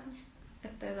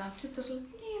 että jotain. Sitten on sulla,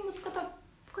 niin, mutta kato,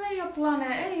 kun ei ole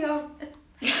ei ole, että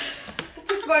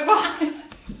sit voi vaan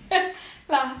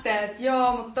lähteä, että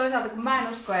joo, mutta toisaalta kun mä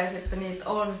en usko edes, että niitä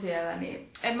on siellä, niin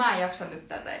mä en jaksa nyt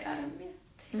tätä jäädä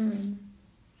miettimään.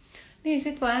 Niin,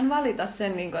 sit voi aina valita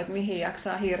sen, että mihin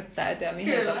jaksaa hirttäytyä ja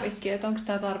mihin topikkiin, että onko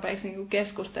tämä tarpeeksi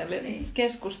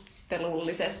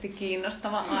keskustelullisesti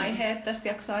kiinnostava aihe, että tästä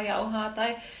jaksaa jauhaa,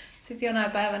 tai sitten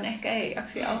jonain päivänä ehkä ei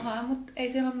jaksa jauhaa, mutta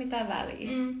ei siellä ole mitään väliä.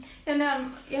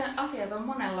 Ja asiat on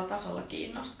monella tasolla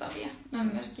kiinnostavia. Ne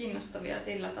on myös kiinnostavia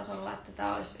sillä tasolla, että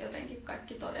tämä olisi jotenkin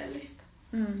kaikki todellista.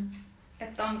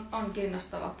 Että on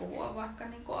kiinnostava puhua vaikka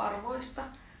arvoista,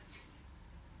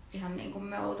 ihan niin kuin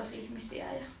me oltaisiin ihmisiä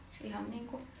ja ihan niin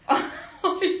kuin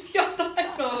olisi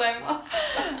jotain olemassa.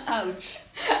 Ouch.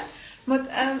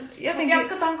 Jotenkin...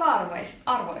 Jatketaanko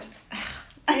arvoista?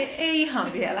 Ei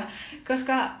ihan vielä,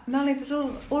 koska mä olin tässä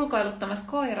ulkoiluttamassa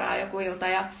koiraa joku ilta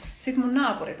ja sit mun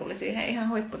naapuri tuli siihen, ihan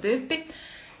huipputyyppi.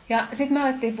 Ja sit me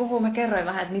alettiin puhua, mä kerroin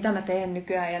vähän, että mitä mä teen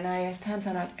nykyään ja näin. Ja sit hän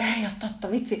sanoi, että ei ole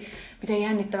totta, vitsi, miten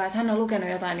jännittävää, että hän on lukenut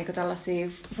jotain tällaisia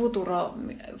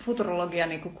futurologia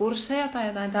kursseja tai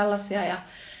jotain tällaisia. Ja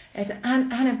että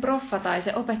hänen proffa tai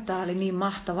se opettaja oli niin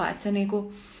mahtava, että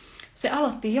se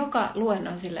aloitti joka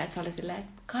luennon silleen, että se oli silleen,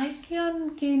 että kaikki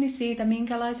on kiinni siitä,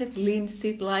 minkälaiset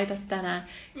linssit laitat tänään.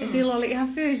 Ja silloin oli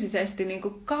ihan fyysisesti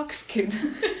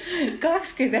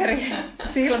 20 eri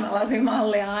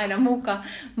silmälasimallia aina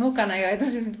mukana, joita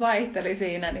se sitten vaihteli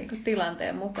siinä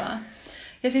tilanteen mukaan.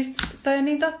 Ja siis toi on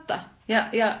niin totta.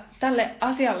 Ja tälle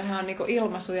asiallehan on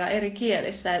ilmaisuja eri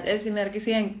kielissä. Et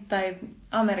esimerkiksi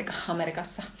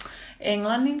Amerikassa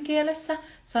englannin kielessä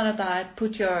sanotaan, että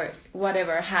put your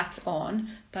whatever hat on,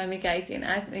 tai mikä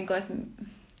ikinä. Et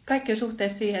kaikki on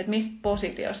suhteessa siihen, että mistä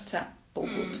positiosta sä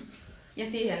puhut.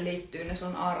 Ja siihen liittyy ne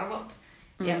sun arvot.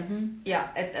 Ja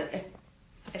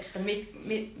että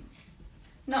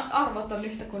no arvot on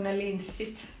yhtä kuin ne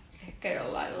linssit. ehkä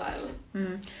jollain lailla.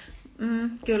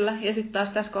 Kyllä, ja sitten taas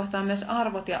tässä kohtaa myös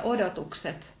arvot ja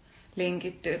odotukset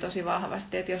linkittyy tosi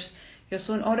vahvasti, että jos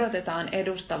sun odotetaan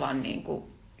edustavan niin kuin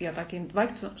jotakin,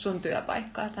 vaikka sun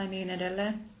työpaikkaa tai niin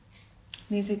edelleen,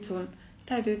 niin sit sun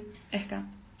täytyy ehkä,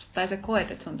 tai sä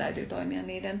koet, että sun täytyy toimia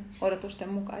niiden odotusten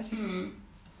mukaisesti.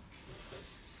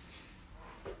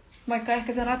 Vaikka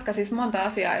ehkä se ratkaisisi monta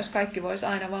asiaa, jos kaikki vois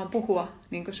aina vaan puhua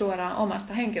niin kuin suoraan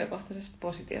omasta henkilökohtaisesta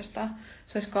positiosta.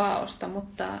 Se olisi kaaosta,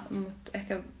 mutta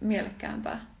ehkä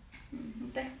mielekkäämpää.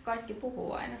 Mutta ehkä kaikki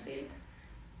puhuu aina siitä.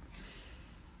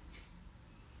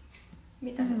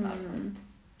 Mitä se tarkoittaa?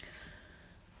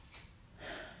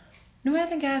 No mä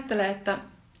jotenkin ajattelen, että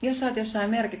jos sä oot jossain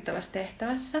merkittävässä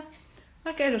tehtävässä,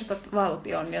 vaikka edustat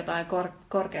valtion jotain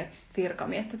korkeat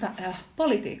virkamiestä,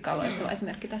 politiikka on loistava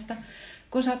esimerkki tästä,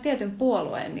 kun sä oot tietyn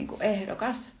puolueen niin kuin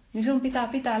ehdokas, niin sun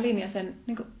pitää linja sen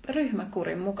niin kuin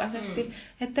ryhmäkurin mukaisesti.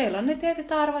 Että teillä on ne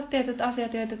tietyt arvot, tietyt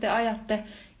asiat, joita te ajatte,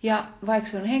 ja vaikka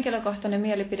sun henkilökohtainen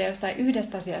mielipide jostain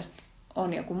yhdestä asiasta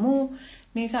on joku muu,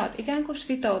 niin sä oot ikään kuin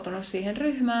sitoutunut siihen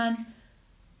ryhmään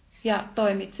ja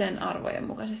toimit sen arvojen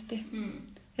mukaisesti.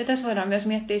 Ja tässä voidaan myös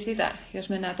miettiä sitä, jos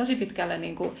mennään tosi pitkälle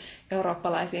niin kuin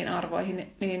eurooppalaisiin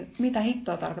arvoihin, niin mitä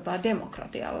hittoa tarkoittaa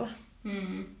demokratialla?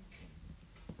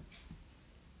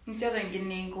 Mutta jotenkin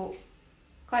niinku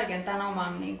kaiken tämän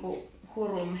oman niinku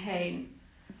hurlumhein,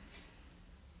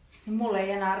 niin mulle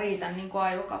ei enää riitä niinku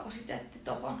aivokapasiteetti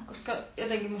tohon, koska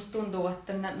jotenkin musta tuntuu,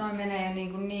 että noin menee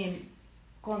niinku niin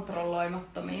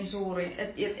kontrolloimattomiin suuriin,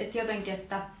 että jotenkin,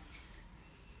 että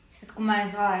kun mä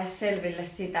en saa edes selville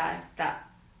sitä, että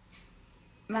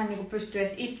mä en niinku pysty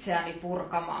edes itseäni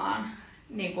purkamaan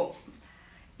niinku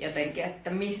jotenkin, että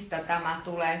mistä tämä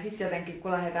tulee. Sitten jotenkin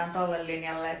kun lähdetään tolle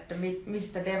linjalle, että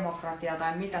mistä demokratia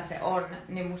tai mitä se on,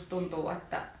 niin musta tuntuu,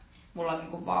 että mulla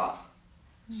niinku vaan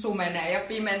sumenee ja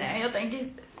pimenee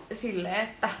jotenkin silleen,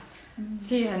 että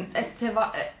siihen, että se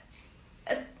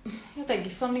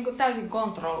jotenkin se on niinku täysin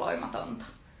kontrolloimatonta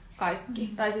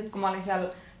kaikki. Tai sitten kun mä olin siellä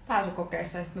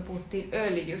pääsykokeessa, että me puhuttiin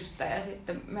öljystä ja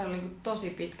sitten meillä oli niinku tosi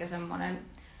pitkä semmoinen,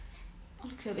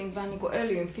 oliko se jotenkin vähän niin kuin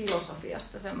öljyn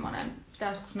filosofiasta semmoinen,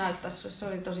 pitäisi joskus näyttää, se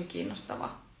oli tosi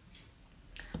kiinnostava.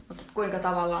 Mutta kuinka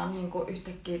tavallaan niin kuin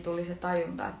yhtäkkiä tuli se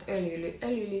tajunta, että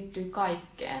öljy liittyy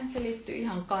kaikkeen, se liittyy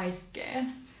ihan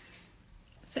kaikkeen.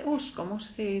 Se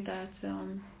uskomus siitä, että se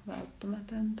on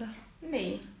välttämätöntä.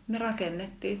 Niin. Me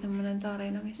rakennettiin semmoinen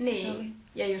tarina, mistä niin. se oli.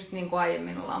 Ja just niin kuin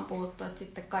aiemmin ollaan puhuttu, että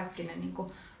sitten kaikki ne niin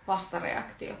kuin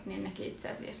vastareaktiot, niin nekin itse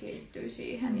asiassa liittyy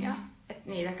siihen ja että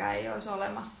niitäkään ei olisi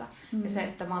olemassa. Ja se,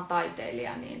 että mä oon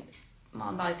taiteilija, niin mä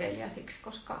oon taiteilija siksi,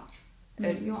 koska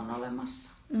öljy on olemassa.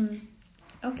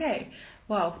 Okei.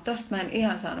 Wow, tosta mä en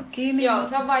ihan saanut kiinni. Joo,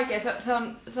 se on vaikea.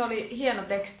 Se oli hieno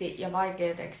teksti ja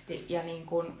vaikea teksti ja niin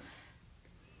kun,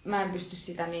 mä en pysty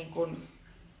sitä niin kun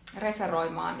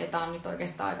referoimaan ja tää on nyt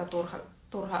oikeastaan aika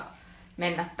turha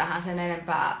mennä tähän sen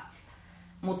enempää.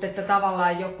 Mutta että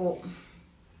tavallaan joku...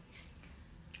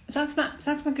 Saanko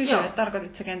mä kysyä, että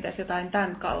tarkoitit sä kenties jotain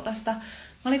tämän kaltaista? Mä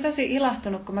olin tosi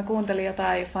ilahtunut, kun mä kuuntelin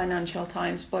jotain Financial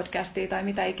Times podcastia tai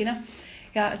mitä ikinä.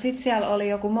 Ja sit siellä oli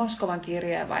joku Moskovan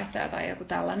kirjeenvaihtaja tai joku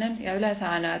tällainen. Ja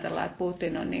yleensä aina ajatellaan, että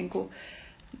Putin on niinku,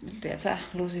 tiedätkö,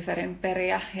 Luciferin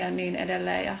periä ja niin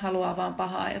edelleen ja haluaa vaan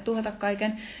pahaa ja tuhota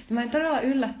kaiken. Niin mä olin todella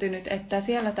yllättynyt, että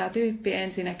siellä tää tyyppi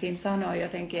ensinnäkin sanoi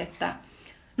jotenkin, että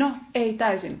no ei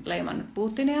täysin leimannut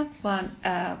Putinia, vaan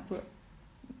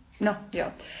no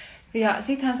joo. Ja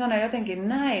sitten hän sanoi jotenkin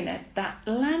näin, että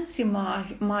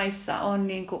länsimaissa on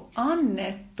niinku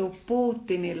annettu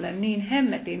Putinille niin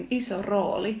hemmetin iso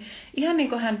rooli. Ihan niin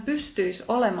kuin hän pystyisi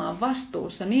olemaan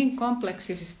vastuussa niin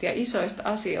kompleksisista ja isoista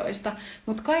asioista,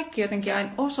 mutta kaikki jotenkin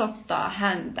aina osoittaa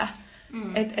häntä.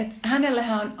 Et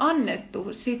hänellehän on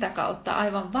annettu sitä kautta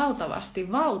aivan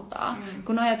valtavasti valtaa,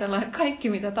 kun ajatellaan, että kaikki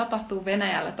mitä tapahtuu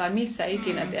Venäjällä tai missä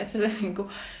ikinä,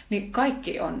 niin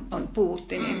kaikki on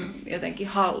Putinin jotenkin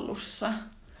hallussa.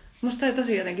 Musta se on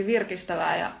tosi jotenkin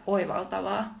virkistävää ja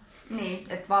oivaltavaa. Niin,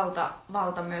 että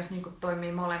valta myös niin kuin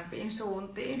toimii molempiin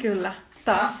suuntiin. Kyllä.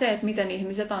 Taas se, että miten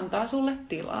ihmiset antaa sulle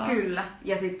tilaa. Kyllä.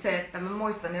 Ja sitten se, että mä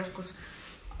muistan joskus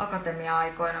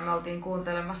akatemia-aikoina me oltiin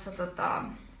kuuntelemassa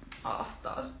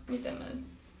taas, miten mä nyt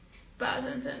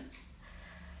pääsen sen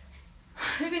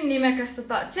hyvin nimekästä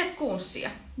Jeff Koonsia.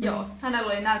 Joo,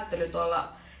 hänellä oli näyttely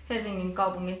tuolla Helsingin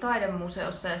kaupungin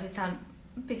taidemuseossa ja sitten hän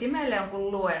piti meille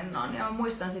jonkun luennon. Ja mä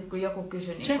muistan sitten, kun joku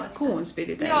kysyi... Jeff Koons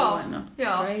piti teille luennon?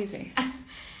 Joo. Crazy.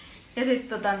 Ja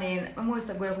sitten mä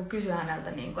muistan, kun joku kysyi häneltä,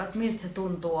 että miltä se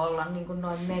tuntuu olla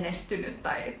noin menestynyt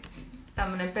tai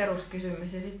tämmöinen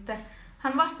peruskysymys. Ja sitten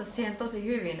hän vastasi siihen tosi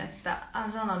hyvin, että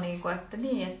hän sanoi,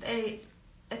 että ei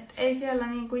et ei siellä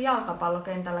niinku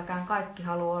jalkapallokentälläkään kaikki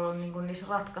halua olla niinku niissä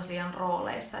ratkaisijan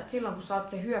rooleissa. Et silloin kun sä oot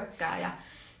se hyökkääjä,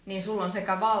 niin sulla on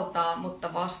sekä valtaa,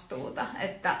 mutta vastuuta.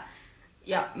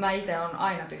 Ja mä itse on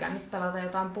aina tykännyt pelata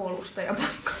jotain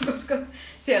puolustajapaikkaa, koska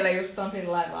siellä just on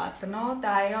sillä lailla, että no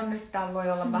tää ei ole nyt, täällä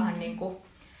voi olla vähän niinku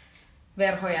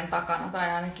verhojen takana tai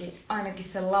ainakin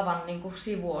sen lavan niinku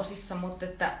sivuosissa, mutta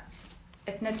että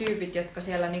ne tyypit, jotka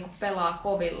siellä niinku pelaa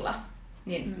kovilla,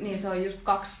 niin se on just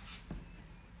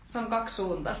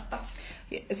kaksisuuntaista.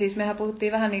 Siis mehän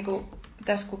puhuttiin vähän niin kuin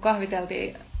tässä kun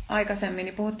kahviteltiin aikaisemmin,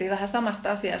 niin puhuttiin vähän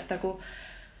samasta asiasta,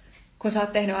 kun sä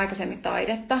oot tehnyt aikaisemmin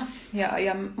taidetta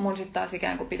ja mun sitten taas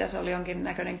ikään kuin pitäisi olla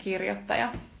jonkinnäköinen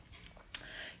kirjoittaja.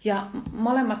 Ja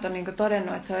molemmat on niin kuin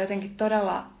todennut, että se on jotenkin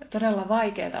todella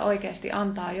vaikeaa oikeasti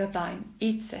antaa jotain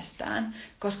itsestään,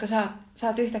 koska sä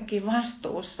oot yhtäkkiä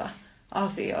vastuussa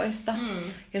asioista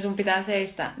ja sun pitää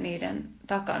seistä niiden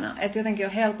takana. Että jotenkin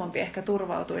on helpompi ehkä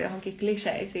turvautua johonkin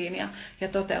kliseisiin ja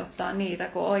toteuttaa niitä,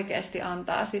 kun oikeasti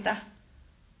antaa sitä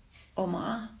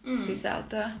omaa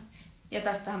sisältöä. Ja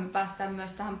tästähän me päästään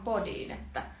myös tähän podiin,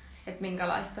 että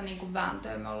minkälaista niin kuin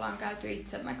vääntöä me ollaan käyty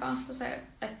itsemme kanssa. Se,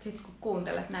 että sit kun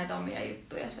kuuntelet näitä omia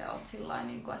juttuja, se on sillain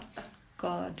niin kuin, että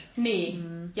God.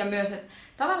 Niin. Ja myös että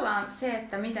tavallaan se,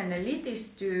 että miten ne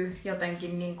litistyy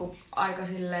jotenkin niin kuin aika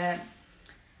silleen,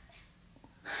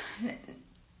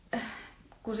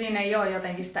 kun siinä ei ole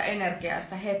jotenkin sitä energiaa ja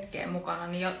sitä hetkeä mukana,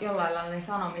 niin jollain lailla ne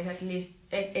sanomiset,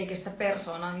 eikä sitä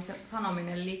persoonaa, niin se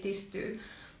sanominen litistyy.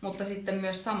 Mutta sitten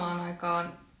myös samaan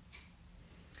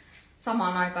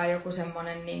aikaan joku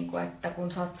semmoinen, niin kuin, että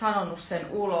kun sä oot sanonut sen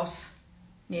ulos,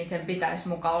 niin sen pitäisi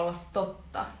muka olla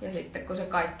totta. Ja sitten kun se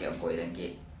kaikki on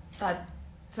kuitenkin, tai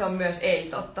se on myös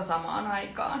ei-totta samaan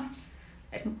aikaan.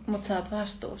 Mutta sä oot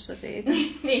vastuussa siitä.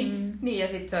 Niin, ja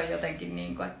sitten se on jotenkin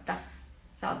niin kuin, että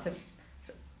sä oot se,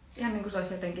 ihan niin kuin se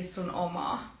olisi jotenkin sun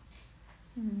omaa.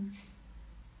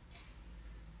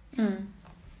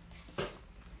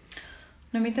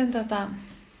 No miten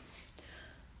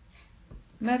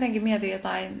mä jotenkin mietin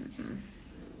jotain,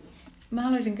 mä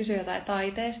haluaisin kysyä jotain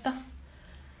taiteesta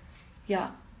ja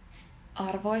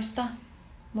arvoista,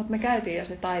 mutta me käytiin jo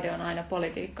se taide on aina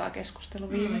politiikkaa keskustelu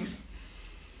viimeksi.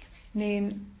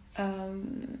 Niin,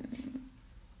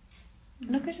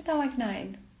 no kysytään vaikka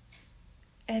näin,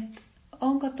 että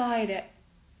onko taide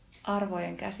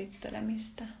arvojen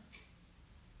käsittelemistä?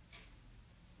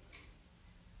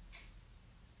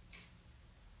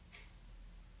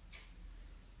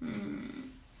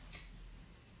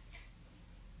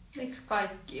 Miksi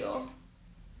kaikki on?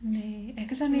 Niin,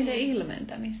 ehkä se on niiden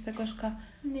ilmentämistä, koska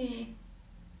Niin.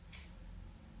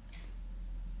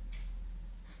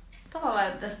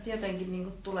 Tavallaan tästä jotenkin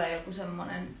niinku tulee joku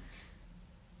semmonen,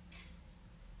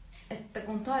 että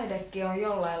kun taidekin on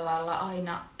jollain lailla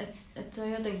aina, että se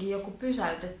on jotenkin joku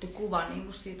pysäytetty kuva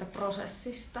niinku siitä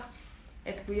prosessista.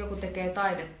 Että kun joku tekee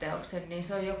taideteoksen, niin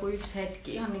se on joku yksi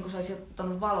hetki, ihan niin kuin se olisi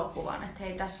ottanut valokuvan, että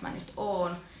hei, tässä mä nyt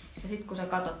oon. Ja sitten kun sä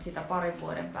katot sitä parin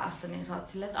vuoden päästä, niin sä oot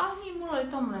silleen, että niin, mulla oli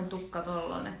tommonen tukka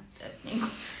tollon. Niin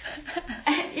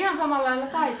ihan samalla lailla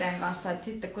taiteen kanssa, että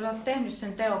sitten kun sä oot tehnyt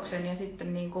sen teoksen ja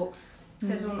sitten niin kuin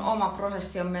se sun oma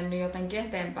prosessi on mennyt jotenkin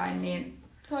eteenpäin, niin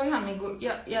se on ihan niin kuin,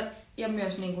 ja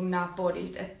myös niin kuin nämä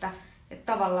podit, että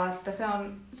tavallaan, että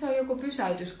se on joku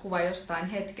pysäytyskuva jostain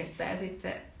hetkestä ja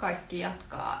sitten se kaikki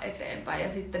jatkaa eteenpäin.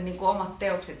 Ja sitten niin kuin omat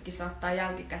teoksetkin saattaa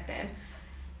jälkikäteen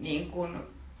niin kuin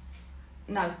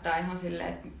näyttää ihan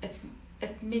silleen,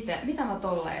 että mitä mä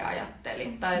tolleen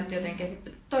ajattelin. Tai että jotenkin,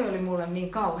 että toi oli mulle niin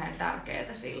kauhean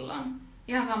tärkeää silloin.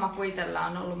 Ihan sama kuin itsellä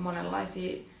on ollut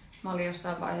monenlaisia, mä olin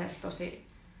jossain vaiheessa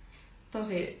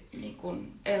tosi niin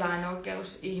kuin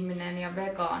eläinoikeusihminen ja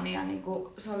vegaani. Ja niin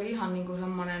kuin, se oli ihan niin kuin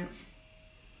semmoinen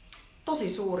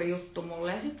tosi suuri juttu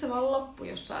mulle ja sitten se vaan loppui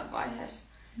jossain vaiheessa.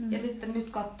 Ja sitten nyt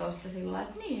katsoo sitä sillä lailla,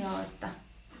 että niin joo,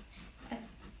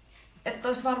 että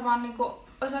olisi varmaan niinku,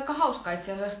 olisi aika hauska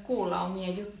itse asiassa kuulla omia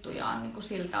juttujaan niinku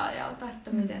siltä ajalta,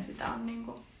 että miten sitä on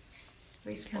niinku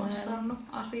responssannut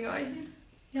asioihin.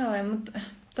 Joo, mutta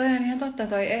toi on ihan totta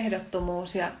toi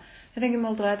ehdottomuus ja jotenkin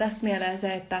mulla tulee tästä mieleen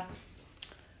se, että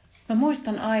mä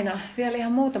muistan aina vielä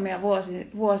ihan muutamia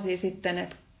vuosia sitten,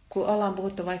 että kun ollaan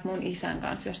puhuttu vaikka mun isän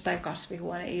kanssa jostain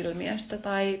kasvihuoneilmiöstä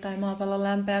tai maapallon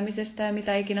lämpeämisestä ja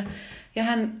mitä ikinä. Ja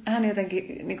hän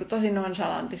jotenkin niin kuin tosi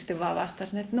nonchalantisti vaan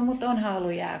vastasi, että no mutta onhan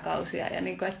ollut jääkausia ja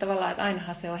niin kuin, että tavallaan että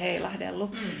ainahan se on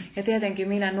heilahdellut. Ja tietenkin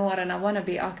minä nuorena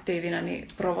wannabe-aktiivina niin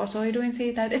provosoiduin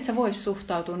siitä, että et sä vois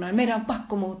suhtautua noin. Meidän on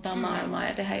pakko muuttaa maailmaa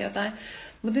ja tehdä jotain.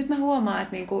 Mutta nyt mä huomaan,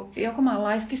 että niin kuin, joko mä oon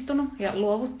laiskistunut ja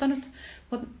luovuttanut,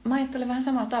 mutta mä ajattelen vähän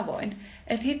samalla tavoin.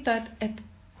 Että hitto, että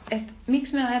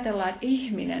miksi me ajatellaan, että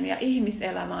ihminen ja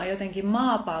ihmiselämä on jotenkin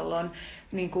maapallon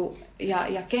niin kuin,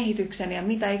 ja kehityksen ja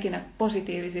mitä ikinä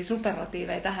positiivisia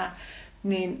superlatiiveja tähän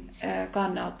niin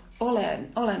kannalta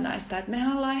olennaista, että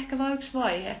mehän ollaan ehkä vain yksi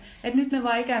vaihe. Että nyt me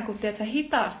vaan ikään kuin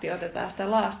hitaasti otetaan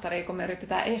sitä laastaria, kun me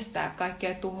yritetään estää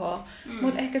kaikkea tuhoa.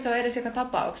 Mutta ehkä se on edes joka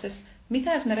tapauksessa.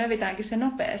 Mitä jos me revitäänkin se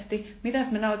nopeasti? Mitä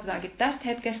jos me nautitaankin tästä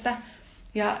hetkestä?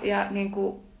 Ja niin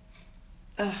kuin,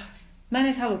 mä en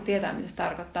edes halua tietää, mitä se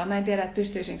tarkoittaa. Mä en tiedä, että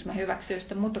pystyisinkö mä hyväksyä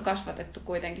sitä, mutta on kasvatettu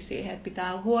kuitenkin siihen, että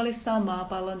pitää olla huolissaan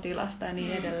maapallon tilasta ja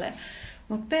niin edelleen.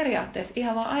 Mutta periaatteessa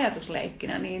ihan vaan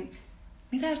ajatusleikkinä, niin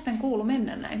mitä jos tämän kuuluu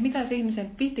mennä näin? Mitä jos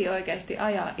ihmisen piti oikeasti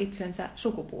ajaa itsensä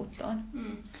sukupuuttoon?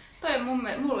 Toi on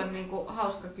mulle niinku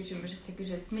hauska kysymys, että sä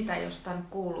kysyt, mitä jos tämän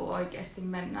kuuluu oikeasti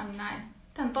mennä näin.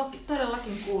 Tämän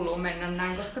todellakin kuuluu mennä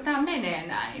näin, koska tämä menee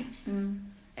näin.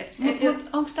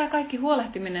 Mutta onko tämä kaikki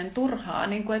huolehtiminen turhaa?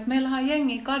 Niin kun, että meillähän on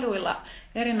jengi kaduilla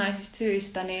erinäisistä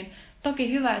syistä, niin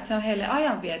toki hyvä, että se on heille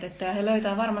ajanvietettä ja he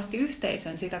löytää varmasti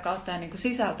yhteisön sitä kautta ja niin kuin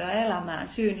sisältöä elämään,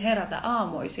 syyn herätä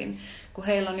aamuisin, kun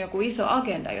heillä on joku iso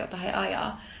agenda, jota he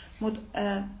ajaa. Mutta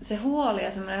se huoli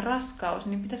ja semmoinen raskaus,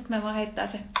 niin pitäisikö me vaan heittää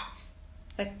se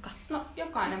Pekka? No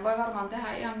jokainen voi varmaan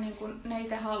tehdä ihan niin kuin ne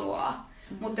itse haluaa.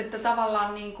 Mutta että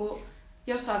tavallaan niin kuin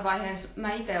jossain vaiheessa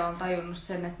mä itse olen tajunnut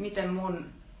sen, että miten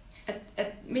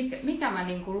mikä mä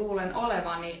niin kuin luulen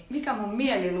olevani, mikä mun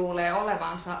mieli luulee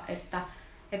olevansa, että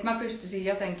mä pystyisin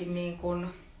jotenkin niin kuin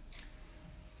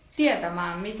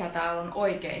tietämään, mikä täällä on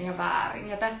oikein ja väärin.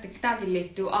 Ja tämäkin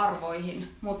liittyy arvoihin.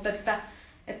 Mutta että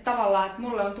tavallaan, että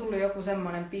mulle on tullut joku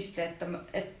semmoinen piste,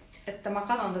 että mä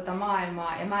katson tätä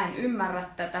maailmaa ja mä en ymmärrä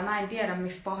tätä. Mä en tiedä,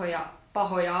 miksi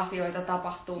pahoja asioita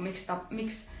tapahtuu, miksi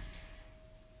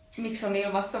on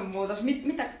ilmastonmuutos,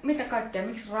 mitä kaikkea,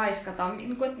 miksi raiskataan.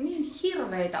 Niin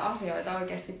hirveitä asioita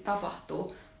oikeasti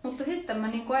tapahtuu. Mutta sitten mä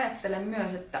niin kuin ajattelen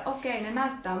myös, että okei, ne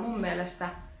näyttää mun mielestä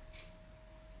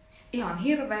ihan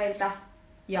hirveiltä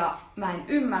ja mä en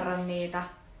ymmärrä niitä,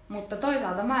 mutta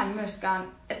toisaalta mä en myöskään,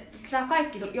 että tämä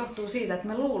kaikki johtuu siitä, että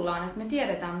me luullaan, että me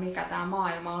tiedetään mikä tämä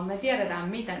maailma on, me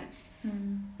tiedetään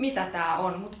mitä tämä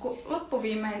on, mutta kun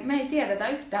loppuviimein me ei tiedetä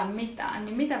yhtään mitään,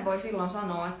 niin miten voi silloin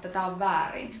sanoa, että tämä on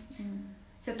väärin?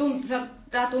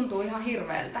 Tämä tuntuu ihan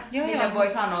hirveältä, miten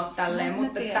voi sanoa tälleen,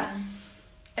 mutta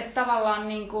että tavallaan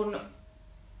niin kuin,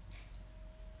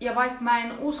 ja vaikka mä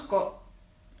en usko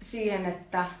siihen,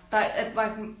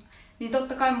 niin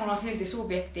totta kai mulla on silti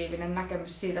subjektiivinen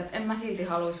näkemys siitä, että en mä silti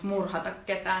haluaisi murhata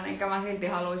ketään, enkä mä silti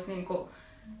haluaisi, niin kuin,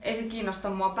 ei se kiinnosta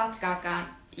mua pätkääkään,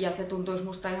 ja se tuntuisi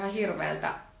musta ihan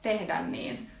hirveältä tehdä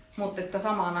niin, mutta että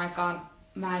samaan aikaan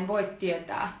mä en voi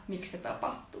tietää, miksi se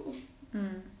tapahtuu.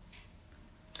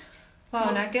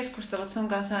 Nämä keskustelut sun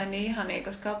kanssa on niin ihania,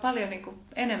 koska on paljon niin kuin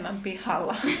enemmän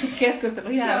pihalla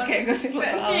keskustelun jälkeen kuin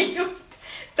silloin just.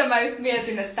 Mä just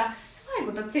mietin, että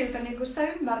vaikutat siltä niin kuin sä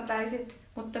ymmärtäisit,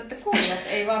 mutta että kuulijat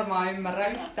ei varmaan ymmärrä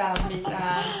yhtään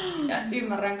mitään. Ja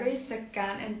ymmärränkö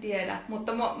itsekään, en tiedä.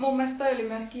 Mutta mun mielestä toi oli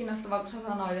myös kiinnostavaa, kun sä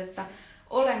sanoit, että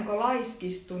olenko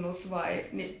laiskistunut vai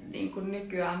niin kuin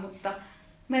nykyään. Mutta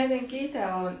mä jotenkin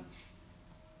itse olen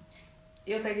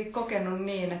jotenkin kokenut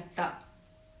niin, että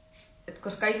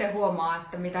koska itse huomaa,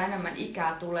 että mitä enemmän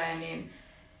ikää tulee, niin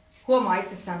huomaa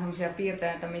itsessään sellaisia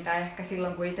piirteitä, mitä ehkä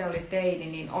silloin kun itse oli teini,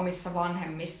 niin omissa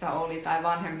vanhemmissa oli tai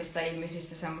vanhemmissa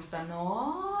ihmisissä semmoista,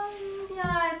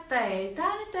 ja että ei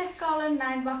tämä nyt ehkä ole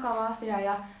näin vakava asia.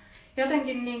 Ja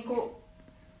jotenkin niin kuin,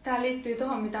 tämä liittyy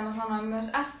tuohon, mitä mä sanoin myös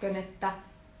äsken, että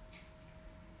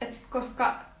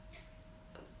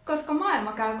koska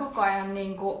maailma käy koko ajan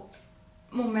niin kuin,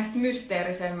 mun mielestä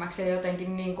mysteerisemmäksi ja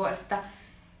jotenkin, niin kuin, että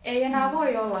ei enää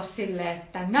voi olla silleen,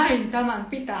 että näin tämän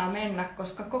pitää mennä,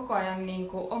 koska koko ajan niin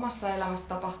kuin, omassa elämässä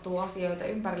tapahtuu asioita,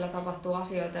 ympärillä tapahtuu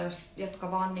asioita,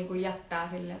 jotka vaan niin kuin, jättää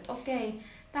silleen, että okei,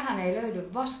 tähän ei löydy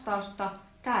vastausta,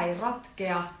 tämä ei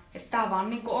ratkea, että tämä vaan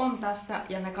niin kuin, on tässä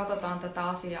ja me katsotaan tätä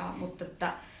asiaa, mutta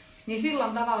että, niin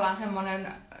silloin tavallaan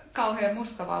semmoinen kauhea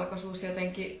mustavalkoisuus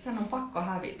jotenkin, sen on pakko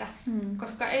hävitä,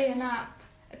 koska ei enää.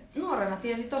 Nuorena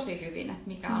tiesi tosi hyvin, että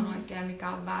mikä on oikein ja mikä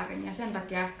on väärin, ja sen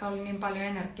takia ehkä oli niin paljon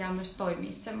energiaa myös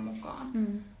toimia sen mukaan.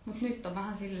 Mutta nyt on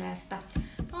vähän silleen, että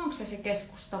onko se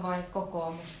keskusta vai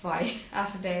kokoomus vai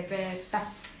SDP, että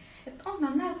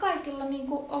onhan näillä kaikilla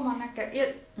niinku oma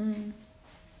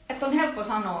että on helppo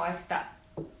sanoa, että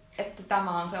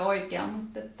tämä on se oikea,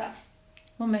 mutta että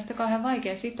mun mielestä on kauhean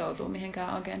vaikea sitoutua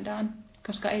mihinkään agendaan,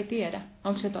 koska ei tiedä,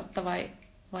 onko se totta vai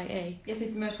ei. Ja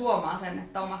sitten myös huomaa sen,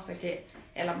 että omassakin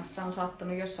elämässä on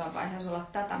saattanut jossain vaiheessa olla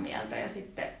tätä mieltä ja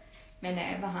sitten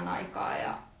menee vähän aikaa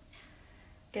ja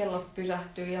kellot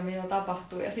pysähtyy ja mitä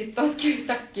tapahtuu ja sitten onkin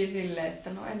yhtäkkiä silleen, että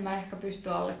no en mä ehkä pysty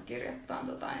allekirjoittamaan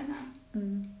tota enää.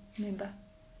 Niinpä.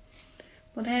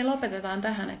 Mutta hei, lopetetaan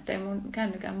tähän, ettei mun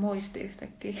kännykän muisti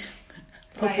yhtäkkiä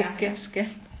lopu kesken.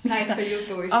 Näistä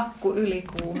jutuista. Akku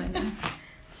ylikuumenee.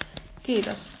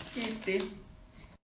 Kiitos. Kiitti.